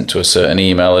it's sent to a certain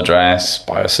email address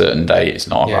by a certain date, it's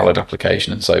not a valid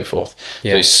application, and so forth.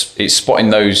 Yeah. So it's spotting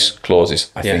those clauses,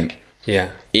 I think.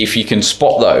 Yeah. If you can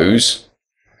spot those,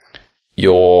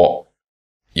 you're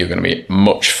going to be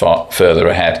much further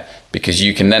ahead, because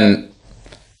you can then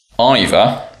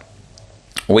either,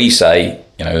 we say,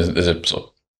 you know, there's a sort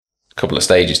of couple of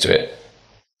stages to it.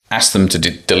 Ask them to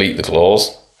delete the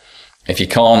clause. If you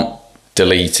can't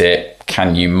delete it,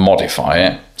 can you modify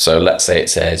it? So let's say it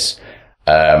says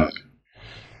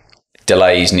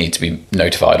delays need to be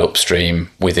notified upstream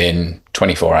within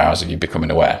 24 hours of you becoming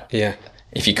aware. Yeah.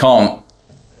 If you can't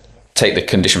take the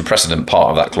condition precedent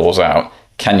part of that clause out,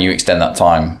 can you extend that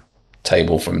time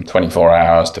table from 24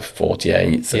 hours to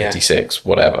 48, 36,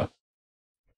 whatever?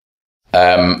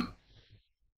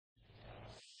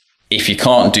 If you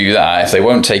can't do that, if they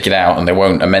won't take it out and they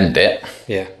won't amend it,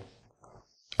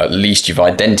 at least you've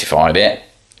identified it.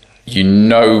 You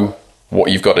know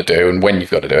what you've got to do and when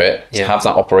you've got to do it. So have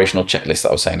that operational checklist that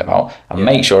I was saying about, and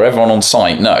make sure everyone on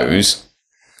site knows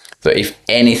that if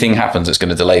anything happens that's going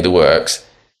to delay the works,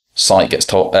 site gets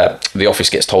told, the office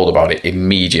gets told about it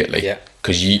immediately.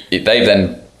 Because they've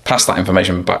then passed that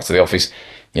information back to the office.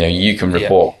 You know, you can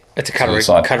report. It's a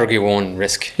category 1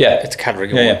 risk. Yeah. It's a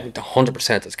category 1.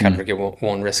 100% it's category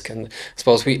 1 risk. And I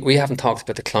suppose we haven't talked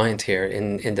about the client here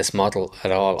in this model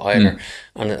at all either.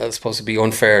 And I suppose it'd be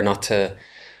unfair not to,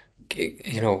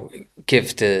 you know,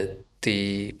 give the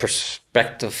the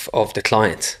perspective of the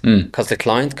client, because the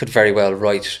client could very well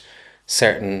write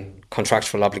certain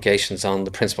contractual obligations on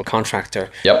the principal contractor,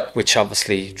 which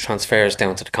obviously transfers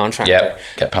down to the contractor.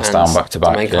 Get passed down back to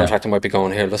back. The main contractor might be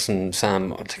going, here, listen,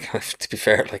 Sam, to be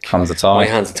fair, like, hands are tied. My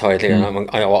hands are tied here.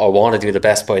 I want to do the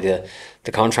best by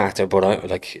the contractor,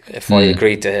 but if I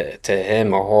agree to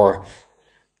him or her,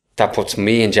 that puts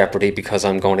me in jeopardy because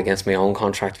I'm going against my own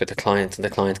contract with the client, and the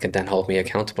client can then hold me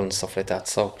accountable and stuff like that.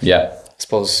 So I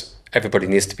suppose everybody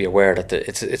needs to be aware that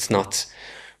it's not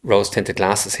rose-tinted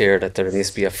glasses here, that there needs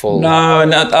to be a full... No,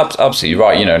 absolutely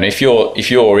right. And if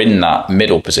you're in that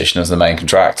middle position as the main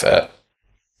contractor,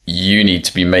 you need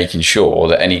to be making sure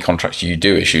that any contracts you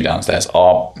do issue downstream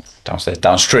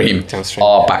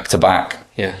are back to back.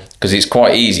 Yeah. Because it's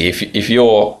quite easy if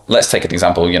you're... Let's take an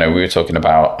example. We were talking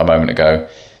about a moment ago.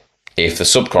 If the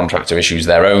subcontractor issues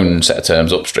their own set of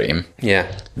terms upstream,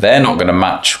 they're not going to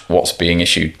match what's being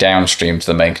issued downstream to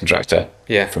the main contractor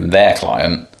from their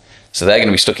client. So they're going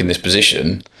to be stuck in this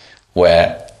position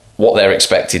where what they're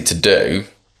expected to do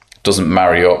doesn't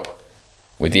marry up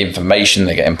with the information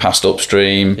they're getting passed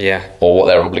upstream or what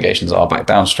their obligations are back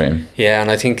downstream. Yeah, and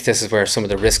I think this is where some of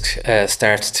the risk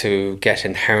starts to get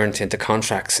inherent into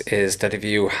contracts, is that if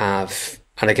you have...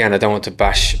 And again, I don't want to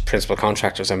bash principal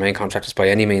contractors or main contractors by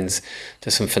any means.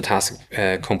 There's some fantastic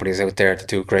companies out there that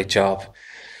do a great job.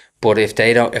 But if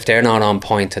they're not on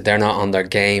point, and they're not on their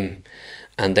game,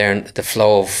 and the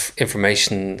flow of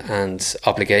information and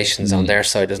obligations on their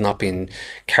side is not being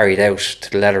carried out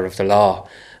to the letter of the law,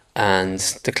 and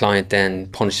the client then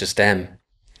punishes them,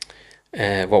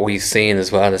 what we've seen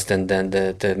as well is then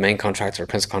the main contractor or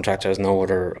principal contractor has no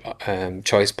other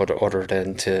choice but other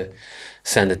than to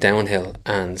send it downhill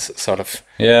and sort of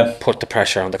put the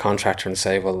pressure on the contractor and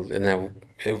say, well,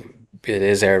 it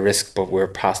is our risk, but we're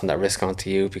passing that risk on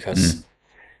to you because...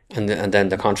 And then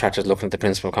the contractor's looking at the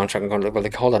principal contractor and going, well,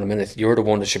 hold on a minute, you're the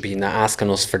one that should be asking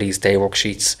us for these day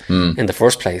worksheets in the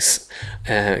first place.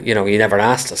 You never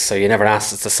asked us, so you never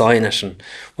asked us to sign it, and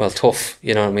well, tough,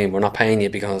 you know what I mean? We're not paying you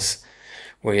because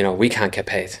we can't get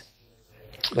paid.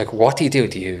 Like, what do you do?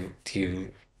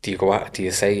 Do you go out? Do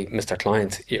you say, Mr.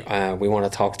 Client, we want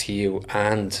to talk to you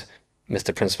and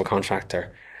Mr. Principal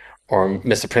Contractor, or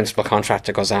Mr. Principal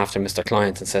Contractor goes after Mr.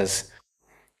 Client and says,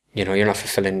 you're not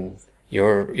fulfilling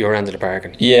your end of the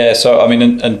bargain. Yeah, so I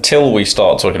mean, until we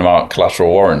start talking about collateral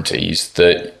warranties,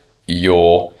 that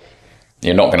you're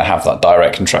not going to have that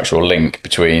direct contractual link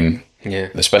between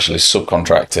the specialist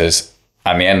subcontractors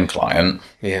and the end client.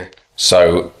 Yeah.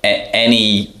 So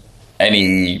any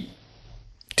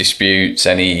disputes,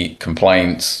 any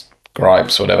complaints,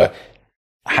 gripes, whatever,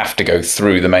 have to go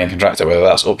through the main contractor, whether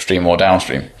that's upstream or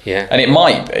downstream. Yeah. And it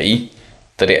might be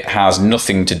that it has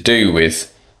nothing to do with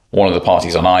one of the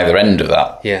parties on either end of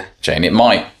that chain. It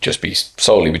might just be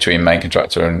solely between main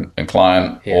contractor and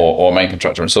client, or main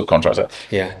contractor and subcontractor.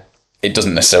 Yeah. It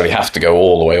doesn't necessarily have to go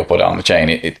all the way up or down the chain.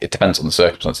 It depends on the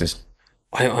circumstances.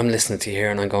 I'm listening to you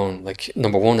here and I'm going, like,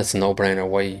 number one, it's a no-brainer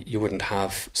why you wouldn't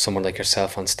have someone like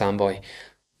yourself on standby.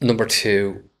 Number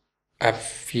two,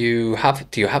 do you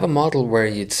have a model where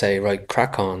you'd say, right,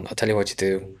 crack on, I'll tell you what you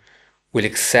do. We'll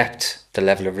accept the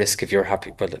level of risk if you're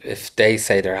happy, but if they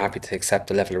say they're happy to accept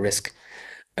the level of risk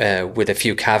with a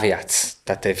few caveats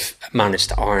that they've managed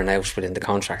to iron out within the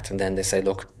contract, and then they say,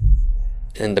 look,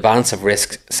 in the balance of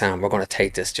risk, Sam, we're going to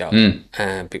take this job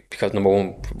because, number one,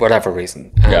 whatever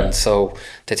reason, and so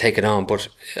they take it on. But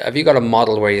have you got a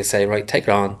model where you say, right, take it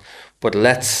on, but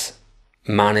let's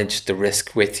manage the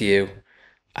risk with you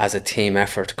as a team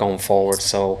effort going forward,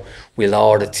 so we'll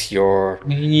audit your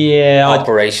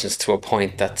operations to a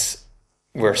point that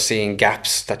we're seeing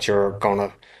gaps that you're going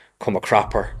to come a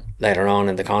cropper later on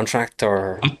in the contract?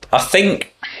 Or I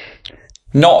think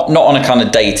not on a kind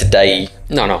of day-to-day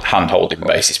hand-holding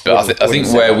basis, but I think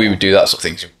where we would do that sort of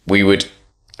things, we would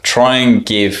try and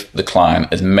give the client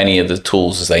as many of the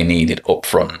tools as they needed up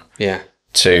front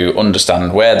to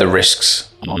understand where the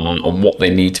risks are and what they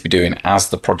need to be doing as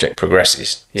the project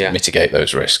progresses to mitigate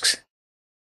those risks.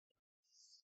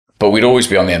 But we'd always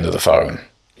be on the end of the phone.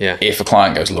 Yeah. If a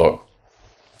client goes, look,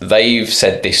 they've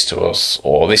said this to us,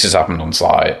 or this has happened on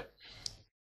site,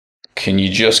 can you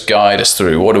just guide us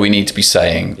through what do we need to be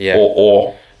saying? Yeah.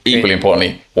 Or equally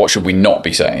importantly, what should we not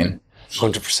be saying?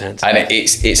 100%. And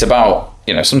it's about,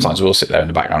 sometimes we'll sit there in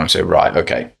the background and say, right,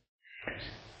 okay,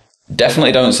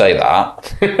 definitely don't say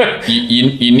that.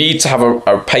 you need to have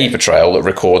a paper trail that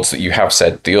records that you have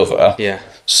said the other. Yeah.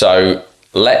 So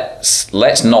let's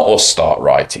not us start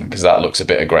writing, because that looks a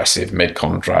bit aggressive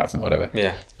mid-contract and whatever.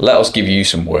 Yeah. Let us give you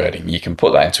some wording. You can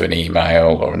put that into an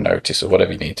email or a notice or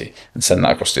whatever you need to, and send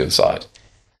that across to the other side.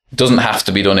 It doesn't have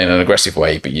to be done in an aggressive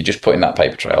way, but you're just putting that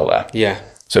paper trail there. Yeah.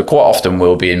 So quite often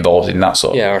we'll be involved in that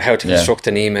sort of... Yeah, or how to construct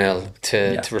an email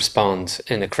to respond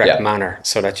in a correct Yeah. manner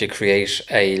so that you create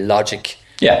a logic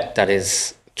that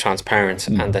is transparent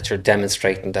and that you're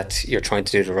demonstrating that you're trying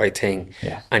to do the right thing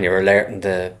and you're alerting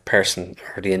the person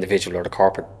or the individual or the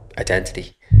corporate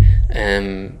identity.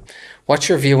 What's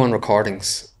your view on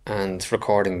recordings and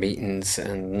recording meetings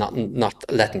and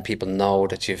not letting people know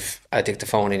that you've a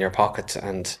dictaphone in your pocket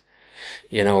and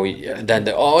then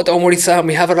don't worry, Sam,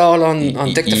 we have it all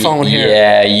on dictaphone here.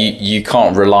 Yeah, you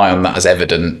can't rely on that as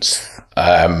evidence.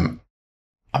 I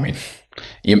mean,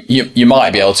 you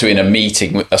might be able to in a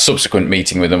meeting, a subsequent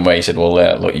meeting with them where you said, well,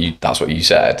 look, that's what you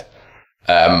said.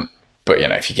 But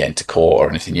if you get into court or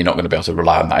anything, you're not going to be able to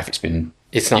rely on that if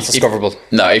it's not discoverable.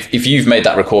 No, if you've made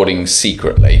that recording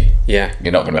secretly, you're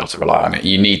not going to be able to rely on it.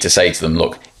 You need to say to them,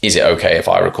 look, is it okay if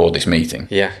I record this meeting?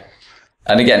 Yeah.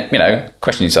 And again,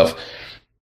 question yourself.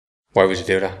 Why would you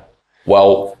do that?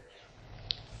 Well,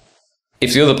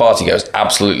 if the other party goes,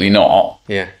 absolutely not.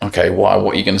 Yeah. Okay, what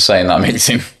are you going to say in that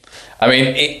meeting? I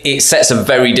mean, it sets a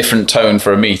very different tone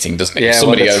for a meeting, doesn't it? Yeah, if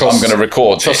somebody goes, I'm going to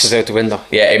record this. Trust is out the window.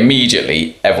 Yeah,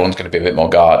 immediately everyone's going to be a bit more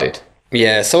guarded.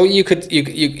 Yeah, so you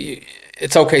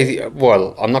it's okay.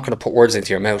 Well, I'm not going to put words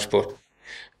into your mouth, but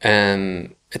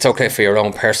it's okay for your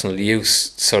own personal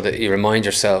use so that you remind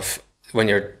yourself when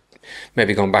you're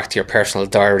maybe going back to your personal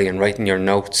diary and writing your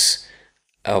notes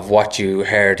of what you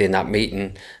heard in that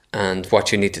meeting and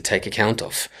what you need to take account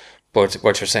of. But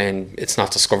what you're saying, it's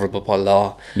not discoverable by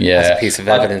law as a piece of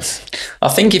evidence. I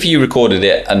think if you recorded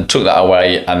it and took that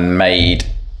away and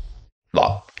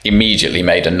immediately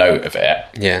made a note of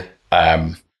it,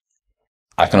 I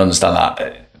can understand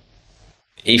that.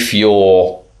 If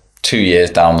you're 2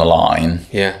 years down the line,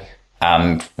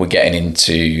 and we're getting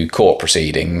into court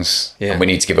proceedings, and we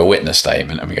need to give a witness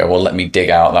statement, and we go, well, let me dig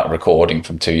out that recording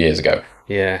from 2 years ago.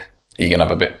 Yeah, you're gonna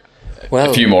have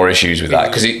a few more issues with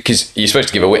that because you're supposed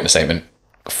to give a witness statement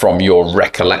from your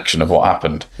recollection of what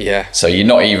happened. Yeah. So you're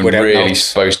not even Without really notes.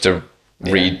 supposed to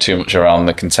read too much around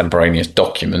the contemporaneous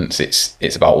documents.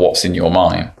 It's about what's in your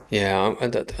mind. Yeah,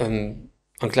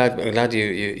 I'm glad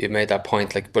you made that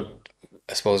point. But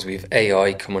I suppose we've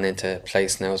AI coming into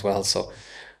place now as well. So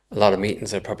a lot of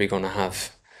meetings are probably going to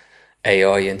have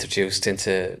AI introduced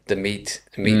into the meeting.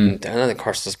 And of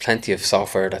course, there's plenty of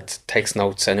software that takes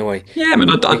notes anyway. Yeah, I mean,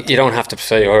 you don't have to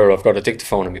say, "Oh, I've got a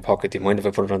dictaphone in my pocket. Do you mind if I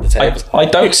put it on the table?" I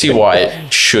don't see why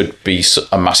it should be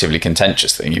a massively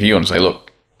contentious thing. If you want to say,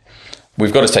 look,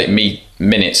 we've got to take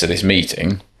minutes of this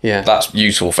meeting. Yeah, that's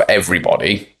useful for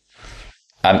everybody,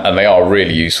 and they are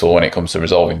really useful when it comes to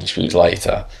resolving disputes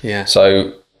later. Yeah.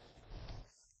 So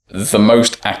the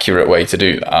most accurate way to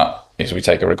do that is we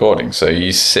take a recording. So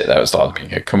you sit there and start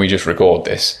thinking, can we just record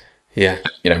this? Yeah.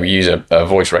 We use a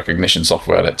voice recognition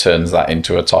software that turns that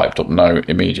into a typed up note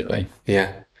immediately.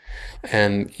 Yeah.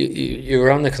 You're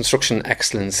on the Construction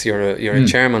Excellence. You're a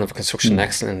chairman of a Construction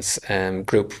Excellence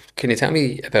group. Can you tell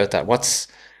me about that? What's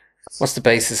the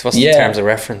basis? What's the terms of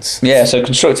reference? Yeah, so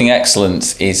Constructing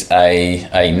Excellence is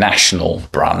a national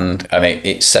brand, and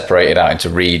it's separated out into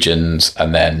regions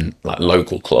and then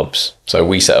local clubs. So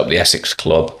we set up the Essex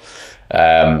Club,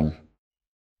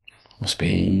 must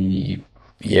be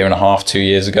a year and a half, 2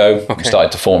 years ago. Okay. We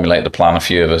started to formulate the plan, a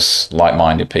few of us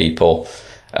like-minded people.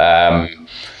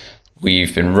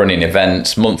 We've been running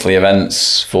events, monthly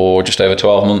events, for just over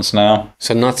 12 months now.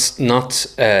 So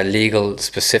not legal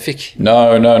specific?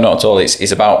 No, not at all.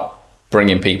 It's about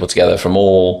bringing people together from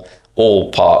all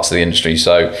parts of the industry.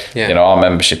 So, our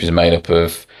membership is made up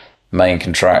of main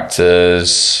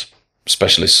contractors,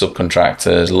 specialist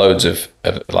subcontractors, loads of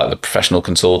the professional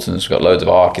consultants. We've got loads of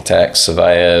architects,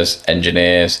 surveyors,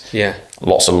 engineers,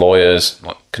 lots of lawyers,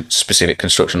 specific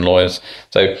construction lawyers.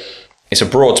 So it's a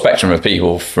broad spectrum of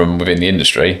people from within the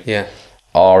industry. Yeah.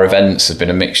 Our events have been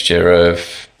a mixture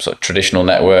of sort of traditional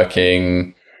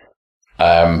networking,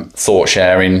 thought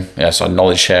sharing, so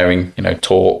knowledge sharing,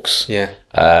 talks. Yeah.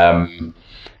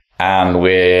 And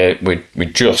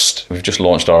we've just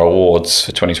launched our awards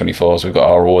for 2024. So we've got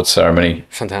our awards ceremony.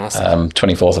 Fantastic.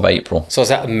 24th of April. So is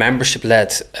that a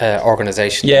membership-led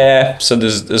organisation? Yeah. So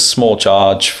there's a small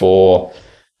charge for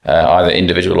either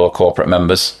individual or corporate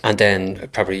members. And then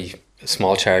probably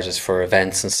small charges for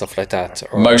events and stuff like that?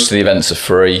 Or? Most of the events are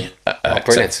free.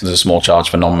 Brilliant. There's a small charge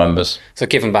for non-members. So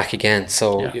giving back again.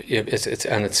 So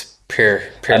it's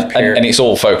peer to peer. And it's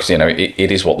all focused,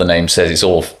 it is what the name says. It's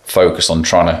all focused on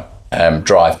trying to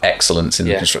drive excellence in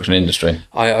the construction industry.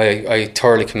 I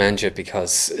thoroughly commend you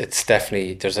because it's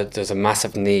definitely, there's a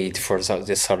massive need for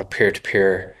this sort of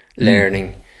peer-to-peer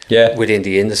learning within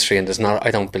the industry, and I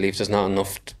don't believe there's not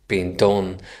enough being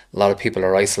done, a lot of people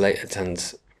are isolated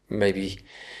and maybe,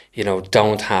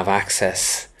 don't have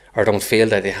access or don't feel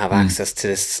that they have access to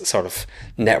this sort of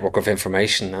network of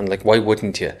information. And like, why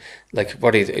wouldn't you? Like,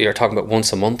 you're talking about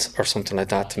once a month or something like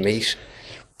that to meet?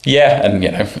 Yeah, and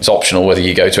it's optional whether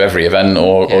you go to every event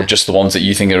or just the ones that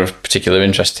you think are of particular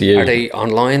interest to you. Are they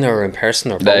online or in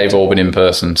person or both? They've all been in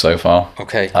person so far.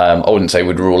 Okay. I wouldn't say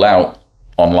we'd rule out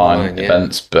online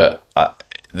events, but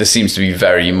there seems to be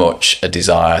very much a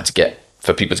desire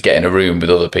for people to get in a room with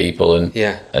other people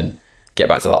and get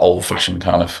back to that old-fashioned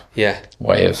kind of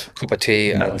way of cup of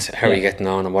tea and how are you getting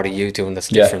on and what are you doing that's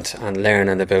different and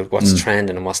learning about what's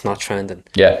trending and what's not trending.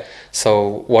 Yeah.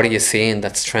 So what are you seeing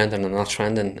that's trending and not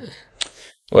trending?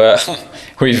 Well,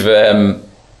 we've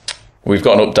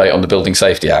got an update on the Building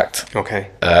Safety Act.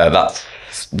 Okay. That's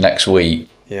next week.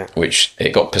 Yeah. Which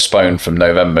it got postponed from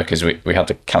November because we had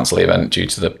to cancel the event due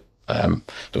to there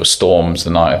were storms the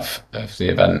night of the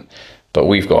event. But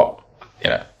we've got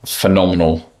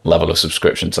phenomenal level of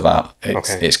subscription to that.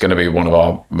 It's going to be one of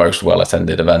our most well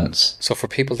attended events. So for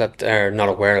people that are not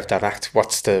aware of that act,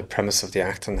 what's the premise of the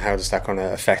act and how is that going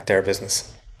to affect their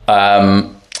business?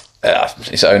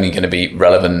 It's only going to be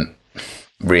relevant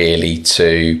really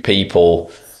to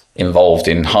people involved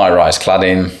in high-rise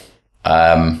cladding,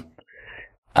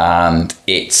 and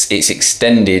it's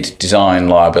extended design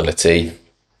liability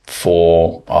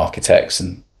for architects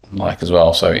and like as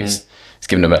well. So it's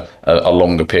given them a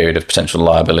longer period of potential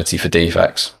liability for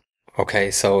defects.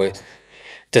 Okay, so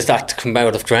does that come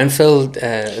out of Grenfell?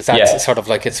 Is that sort of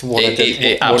like it's one of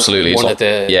the absolutely one of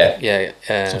the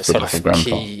sort of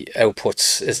key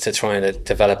outputs is to try and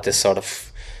develop this sort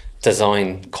of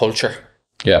design culture?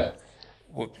 Yeah.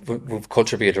 Would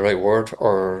culture be the right word,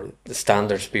 or the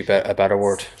standards be a better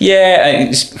word? Yeah,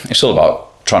 it's all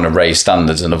about trying to raise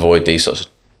standards and avoid these sorts of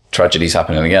tragedies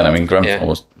happening again. I mean, Grenfell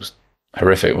was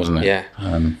horrific, wasn't it? Yeah.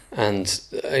 And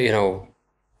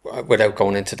without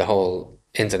going into the whole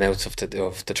ins and outs of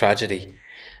the tragedy,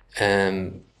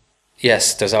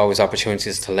 yes, there's always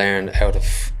opportunities to learn out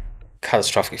of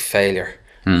catastrophic failure,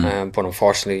 but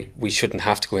unfortunately, we shouldn't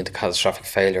have to go into catastrophic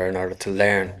failure in order to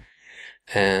learn.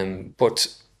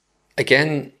 But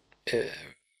again,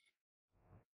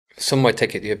 some might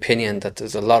take the opinion that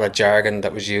there's a lot of jargon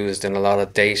that was used and a lot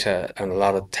of data and a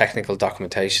lot of technical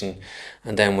documentation,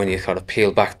 and then when you kind of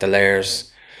peel back the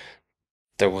layers,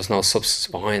 there was no substance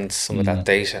behind some of that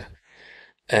data.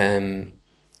 And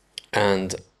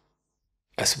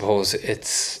I suppose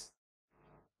it's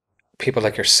people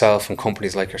like yourself and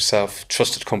companies like yourself,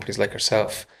 trusted companies like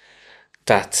yourself,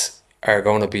 that are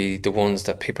going to be the ones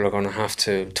that people are going to have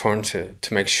to turn to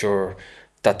make sure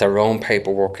that their own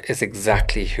paperwork is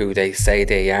exactly who they say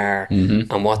they are,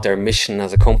 and what their mission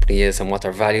as a company is and what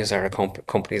their values are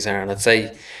companies are. And I'd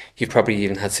say you've probably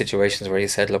even had situations where you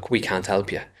said, look, we can't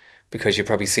help you, because you've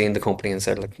probably seen the company and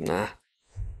said, like, nah,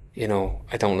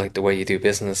 I don't like the way you do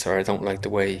business, or I don't like the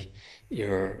way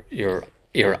you're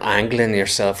angling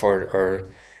yourself, or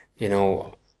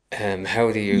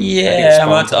how do you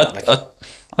respond to that?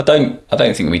 I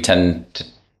don't think we tend to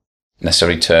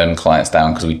necessarily turn clients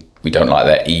down because we don't like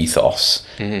their ethos.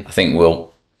 I think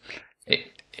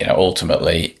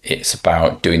ultimately it's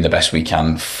about doing the best we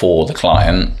can for the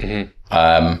client.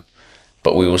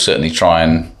 But we will certainly try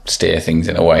and steer things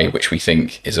in a way which we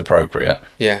think is appropriate.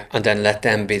 Yeah, and then let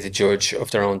them be the judge of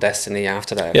their own destiny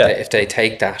after that. If they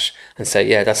take that and say,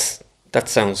 yeah, that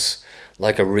sounds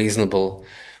like a reasonable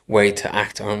way to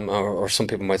act on, or some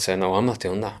people might say, no, I'm not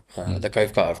doing that. Like,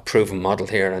 I've got a proven model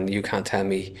here, and you can't tell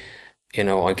me, I'm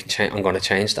going to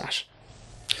change that.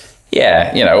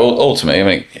 Yeah, ultimately, I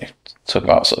mean, talk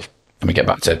about sort of. Let me get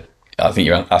back to. I think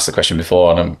you asked the question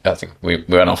before, and I think we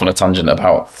went off on a tangent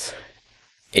about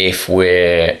if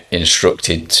we're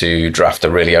instructed to draft a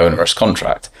really onerous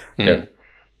contract.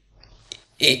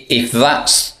 If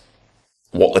that's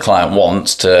what the client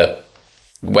wants to.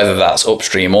 Whether that's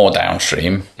upstream or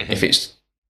downstream, if it's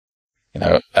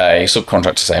a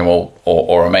subcontractor saying, well,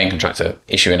 or a main contractor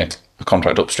issuing a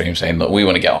contract upstream saying, look, we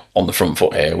want to get on the front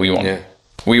foot here. We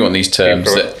want these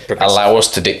terms that allow us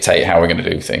to dictate how we're going to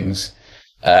do things.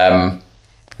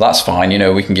 That's fine.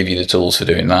 We can give you the tools for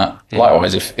doing that.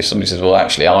 Likewise, if somebody says, well,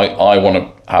 actually, I want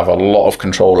to have a lot of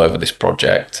control over this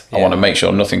project. I want to make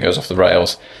sure nothing goes off the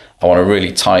rails. I want a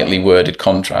really tightly worded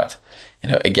contract.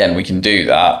 Again, we can do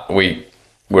that.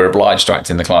 We're obliged to act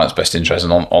in the client's best interest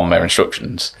and on their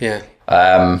instructions. Yeah.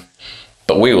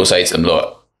 But we will say to them,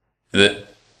 look, that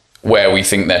where we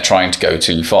think they're trying to go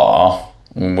too far,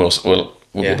 we'll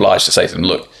be obliged to say to them,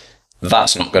 look,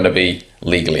 that's not going to be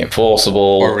legally enforceable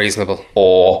or reasonable,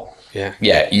 or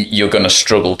you're going to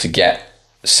struggle to get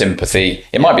sympathy.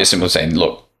 It might be as simple as saying,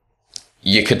 look,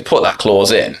 you could put that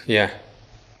clause in, Yeah.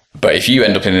 but if you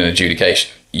end up in an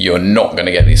adjudication, you're not going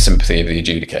to get the sympathy of the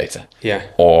adjudicator. Yeah.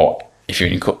 Or if you're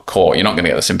in court, you're not going to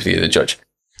get the sympathy of the judge.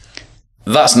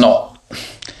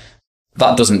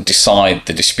 That doesn't decide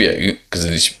the dispute, because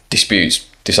the dispute's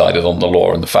decided on the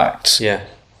law and the facts. Yeah.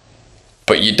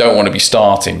 But you don't want to be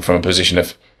starting from a position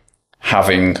of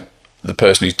having the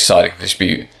person who's deciding the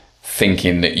dispute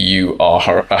thinking that you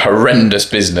are a horrendous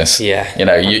business. Yeah. You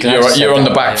know, you're on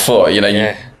the back foot. You know.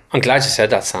 Yeah. I'm glad you said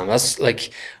that, Sam. That's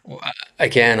like,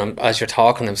 again, as you're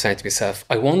talking, I'm saying to myself,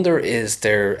 I wonder, is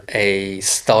there a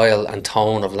style and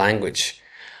tone of language,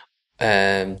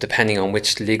 depending on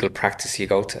which legal practice you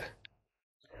go to?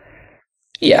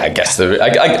 Yeah, I guess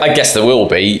there will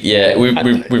be. Yeah,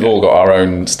 we've all got our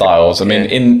own styles. I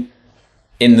mean,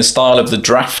 in the style of the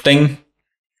drafting,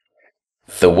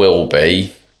 there will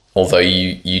be, although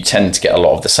you tend to get a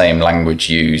lot of the same language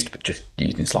used, but just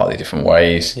used in slightly different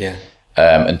ways. Yeah.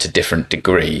 And to different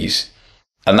degrees.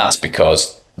 And that's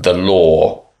because the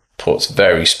law puts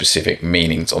very specific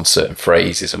meanings on certain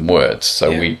phrases and words.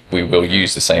 So we will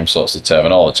use the same sorts of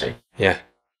terminology. Yeah.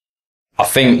 I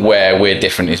think where we're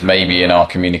different is maybe in our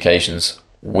communications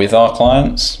with our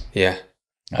clients. Yeah.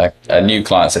 A new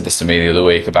client said this to me the other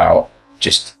week about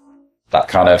just that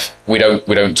kind of, we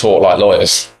don't talk like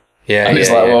lawyers. Yeah. And it's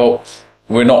well,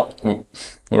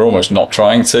 we're almost not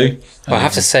trying to. Well, I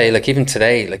have to say, like, even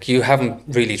today, like, you haven't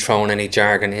really thrown any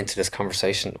jargon into this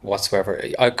conversation whatsoever.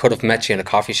 I could have met you in a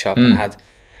coffee shop and had,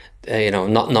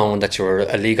 not knowing that you were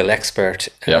a legal expert,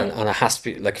 and it has to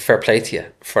be, like, fair play to you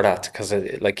for that, because,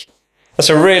 like... That's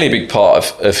a really big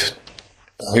part of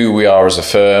who we are as a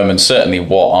firm, and certainly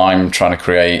what I'm trying to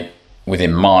create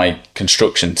within my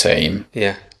construction team.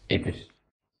 Yeah.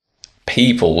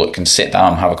 People that can sit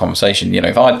down and have a conversation. You know,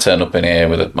 if I turn up in here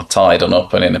with my tie done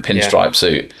up and in a pinstripe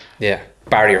suit,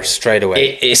 barrier straight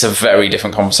away. It's a very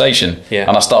different conversation. Yeah.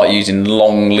 And I start using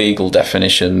long legal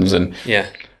definitions, and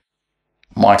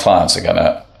my clients are going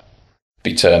to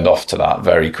be turned off to that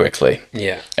very quickly.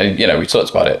 Yeah. And we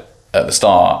talked about it at the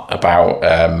start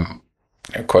about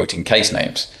quoting case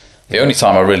names. The only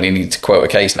time I really need to quote a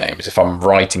case name is if I'm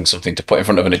writing something to put in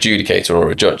front of an adjudicator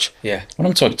or a judge. Yeah. When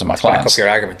I'm talking to my clients, back up your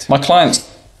argument. My clients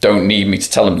don't need me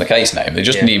to tell them the case name. They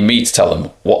just need me to tell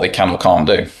them what they can or can't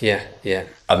do. Yeah, yeah.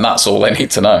 And that's all they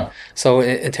need to know. So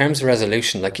in terms of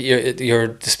resolution, like your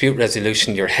dispute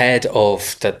resolution, you're head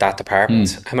of that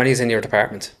department. How many is in your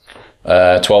department?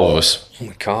 12 of us. Oh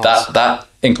my God. That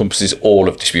encompasses all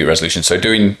of dispute resolution. So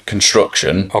doing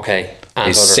construction and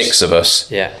is others. 6 of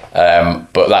us. Yeah.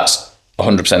 But that's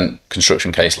 100%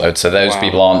 construction caseload. So those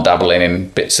people aren't dabbling in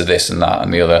bits of this and that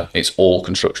and the other. It's all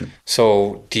construction.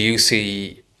 So do you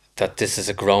see that this is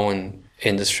a growing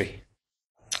industry?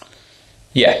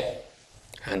 Yeah.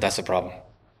 And that's a problem.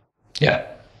 Yeah.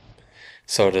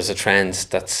 So there's a trend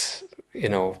that's,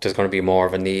 there's going to be more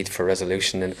of a need for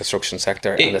resolution in the construction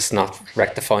sector, and it's not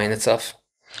rectifying itself.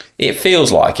 It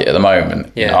feels like it at the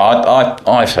moment. Yeah.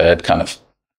 I've heard kind of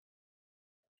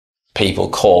people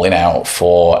calling out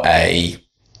for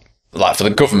for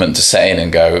the government to say in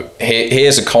and go,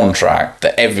 here's a contract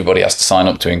that everybody has to sign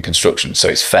up to in construction, so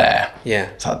it's fair. Yeah.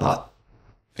 It's like that.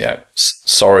 Yeah.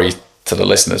 Sorry to the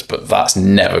listeners, but that's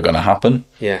never going to happen.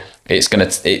 Yeah.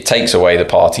 It takes away the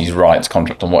party's right to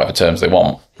contract on whatever terms they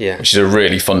want. Yeah. Which is a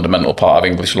really fundamental part of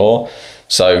English law.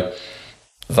 So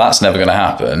that's never going to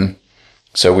happen.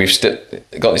 So we've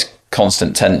got this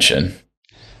constant tension.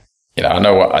 I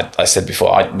know what I said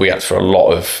before. We act for a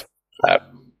lot of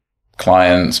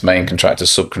clients, main contractors,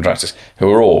 subcontractors,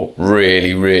 who are all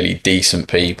really, really decent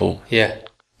people. Yeah.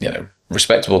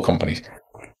 Respectable companies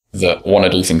that want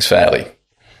to do things fairly.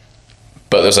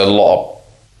 But there's a lot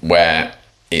where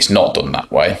it's not done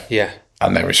that way. Yeah.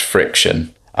 And there is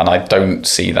friction. And I don't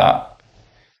see that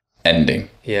ending.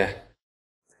 Yeah.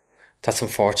 That's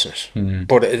unfortunate.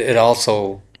 But it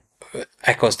also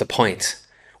echoes the point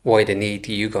why they need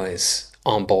you guys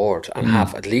on board and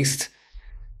have at least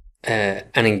an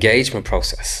engagement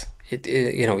process.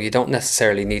 You don't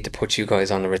necessarily need to put you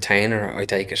guys on a retainer. I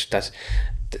take it that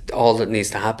all that needs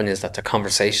to happen is that the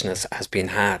conversation has been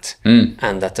had,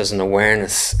 and that there's an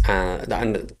awareness,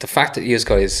 and the fact that you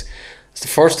guys, it's the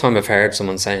first time I've heard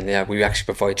someone saying, we actually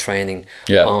provide training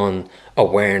on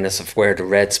awareness of where the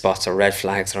red spots or red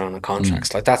flags are on the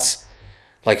contracts. Like, that's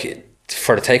like,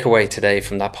 for the takeaway today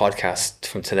from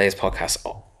today's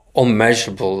podcast,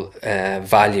 unmeasurable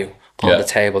value on the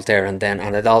table there and then.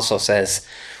 And it also says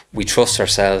we trust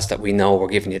ourselves that we know we're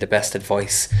giving you the best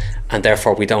advice, and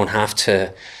therefore we don't have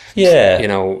to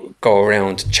go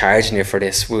around charging you for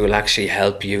this. We will actually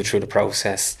help you through the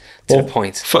process to the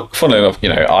point. Funnily enough,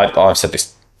 I've said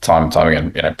this time and time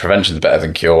again, prevention is better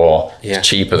than cure. Yeah. It's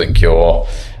cheaper than cure.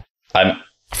 And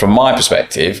from my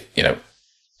perspective,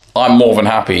 I'm more than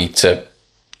happy to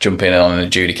jump in on an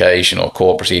adjudication or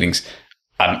court proceedings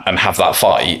and have that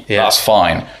fight. Yeah. That's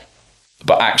fine.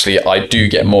 But actually, I do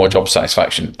get more job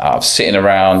satisfaction out of sitting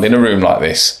around in a room like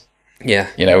this. Yeah.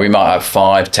 We might have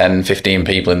 5, 10, 15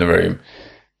 people in the room,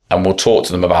 and we'll talk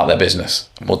to them about their business.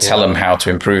 And we'll tell them how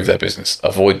to improve their business,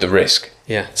 avoid the risk,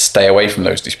 stay away from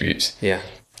those disputes. Yeah.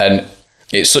 And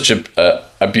it's such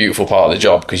a beautiful part of the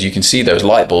job because you can see those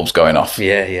light bulbs going off.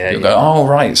 Yeah. You'll go, oh,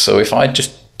 right. So if I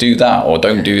just do that or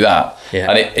don't do that. Yeah.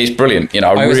 And it's brilliant.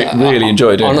 I really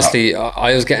enjoy doing honestly, that. Honestly,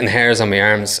 I was getting hairs on my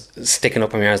arms, sticking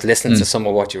up on my arms, listening to some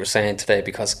of what you were saying today,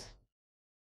 because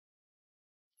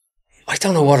I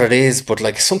don't know what it is, but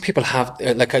like some people have,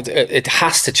 it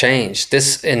has to change.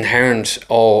 This inherent,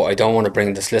 I don't want to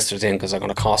bring the solicitors in because they're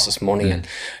going to cost us money, and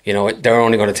they're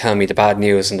only going to tell me the bad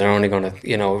news, and they're only going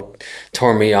to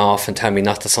turn me off and tell me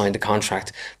not to sign the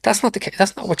contract. That's not the case.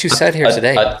 That's not what you said here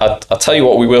today. I'll tell you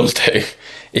what we will do.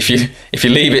 If you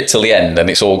leave it till the end and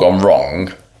it's all gone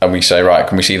wrong, and we say, right,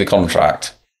 can we see the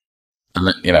contract? And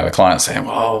the client's saying,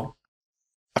 well,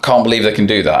 I can't believe they can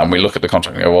do that. And we look at the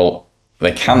contract and go, well,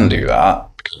 they can do that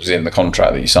because it was in the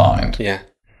contract that you signed. Yeah.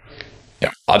 Yeah.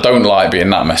 I don't like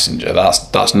being that messenger.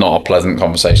 That's not a pleasant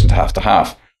conversation to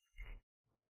have.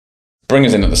 Bring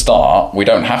us in at the start. We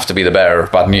don't have to be the bearer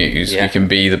of bad news. Yeah. We can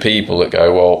be the people that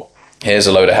go, well, here's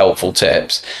a load of helpful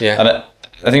tips. Yeah. And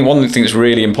I think one of the things that's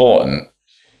really important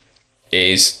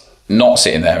is not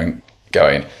sitting there and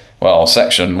going, well,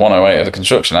 section 108 of the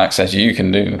Construction Act says you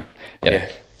can do.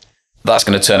 That's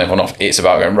going to turn everyone off. It's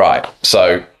about going, right,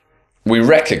 so we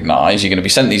recognise you're going to be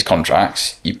sent these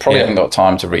contracts. You probably haven't got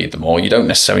time to read them all. You don't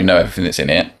necessarily know everything that's in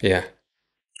it. Yeah.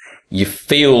 You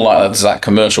feel like there's that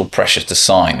commercial pressure to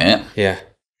sign it. Yeah.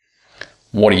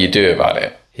 What do you do about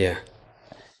it? Yeah.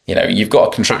 You've got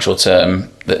a contractual term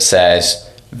that says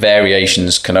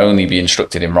variations can only be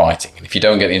instructed in writing. And if you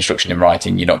don't get the instruction in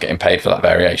writing, you're not getting paid for that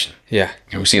variation. Yeah.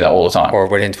 We see that all the time. Or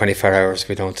within 24 hours,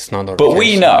 we don't. It's not. But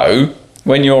we know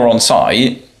when you're on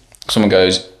site, someone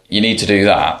goes, you need to do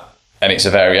that. And it's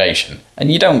a variation,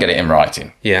 and you don't get it in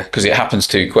writing. Yeah. Because it happens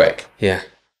too quick. Yeah.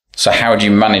 So how do you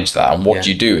manage that, and what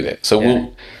do you do with it?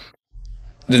 So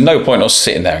there's no point us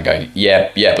sitting there and going,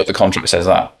 but the contract says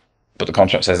that. But the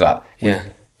contract says that. Yeah.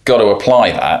 We've got to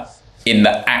apply that in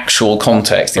the actual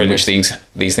context in which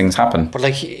these things happen. But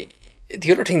like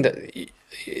the other thing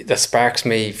that sparks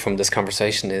me from this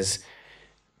conversation is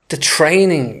the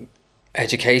training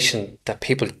education that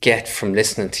people get from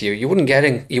listening to you. You wouldn't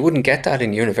get that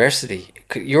in university.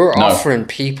 You're offering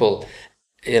people,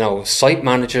 site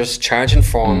managers, charging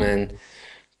foremen,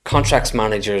 contracts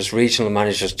managers, regional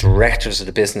managers, directors of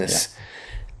the business,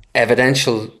 evidence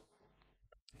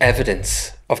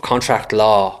of contract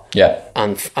law,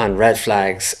 and red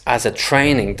flags as a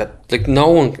training that like no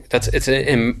one. It's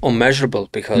unmeasurable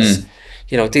because.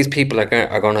 These people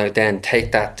are going to then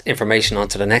take that information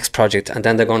onto the next project, and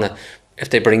then they're going to, if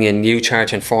they bring in new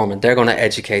charging foremen, they're going to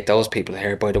educate those people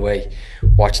here. By the way,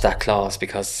 watch that clause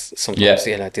because sometimes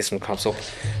like this one crops up.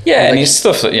 Yeah, and it's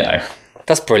stuff that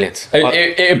that's brilliant.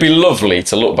 It'd be lovely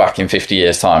to look back in 50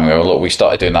 years' time and go, look, we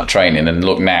started doing that training, and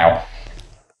look now,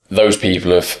 those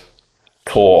people have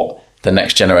taught the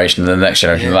next generation and the next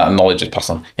generation, and that knowledge is passed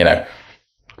on. Yeah,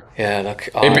 look,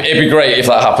 it'd be great if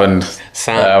that happened.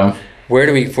 Sam. Where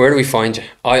do we find you?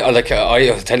 I'll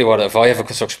tell you what, if I have a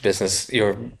construction business,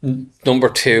 you're number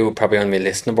 2 probably on my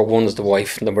list. Number 1 is the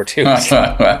wife. Number 2 is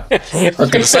I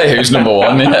was going to say who's number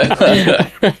 1.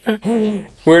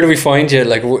 Where do we find you?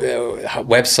 Like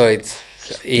websites,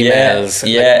 emails?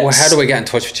 How do we get in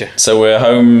touch with you? So we're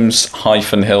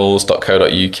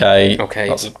homes-hills.co.uk. Okay.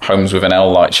 That's Holmes with an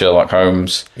L, like Sherlock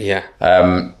Holmes. Yeah.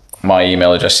 My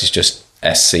email address is just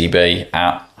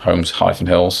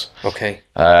scb@Holmes-Hills. Okay.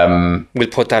 We'll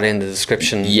put that in the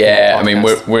description. Yeah, I mean,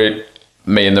 we're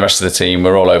me and the rest of the team.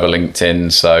 We're all over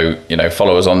LinkedIn, so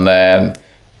follow us on there.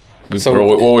 We're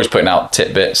always putting out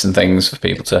tidbits and things for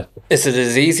people to. Is it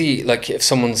as easy, like if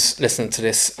someone's listening to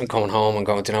this and going home and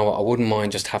going, do you know what, I wouldn't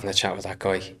mind just having a chat with that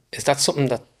guy? Is that something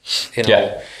that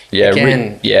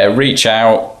reach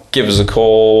out, give us a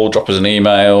call, drop us an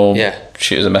email,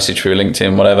 shoot us a message through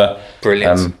LinkedIn, whatever.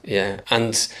 Brilliant.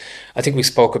 And I think we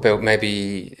spoke about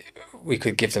maybe we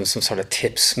could give them some sort of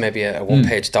tips, maybe a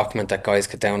one-page document that guys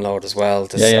could download as well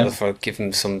to sort of give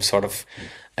them some sort of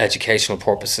educational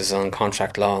purposes on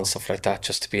contract law and stuff like that,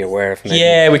 just to be aware of.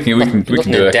 Maybe we can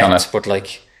do a kind of, but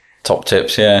like top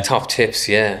tips. Top tips.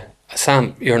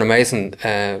 Sam, you're an amazing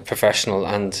professional,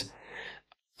 and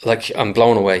like, I'm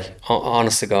blown away.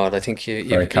 Honest to God, I think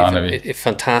Very kind of you. a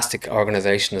fantastic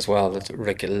organisation as well. That's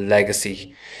like a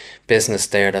legacy business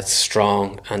there that's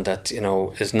strong, and that, you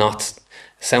know, is not,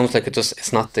 sounds like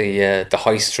it's not the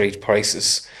high street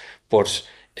prices, but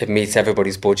it meets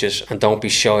everybody's budget. And don't be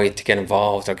shy to get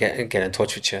involved or get in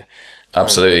touch with you.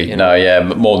 Absolutely. And, you know, No, yeah,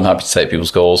 more than happy to take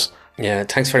people's calls. yeah,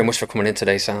 thanks very much for coming in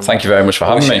today, Sam. Thank you very much for I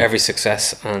having wish you me. every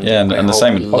success, and Yeah, and I the hope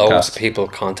same with the loads podcast. of people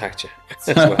contact you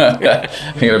as well.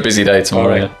 You got a busy day tomorrow.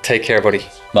 All right, Yeah. take care, buddy.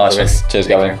 Nice one. Cheers,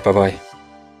 Gavin. Bye bye.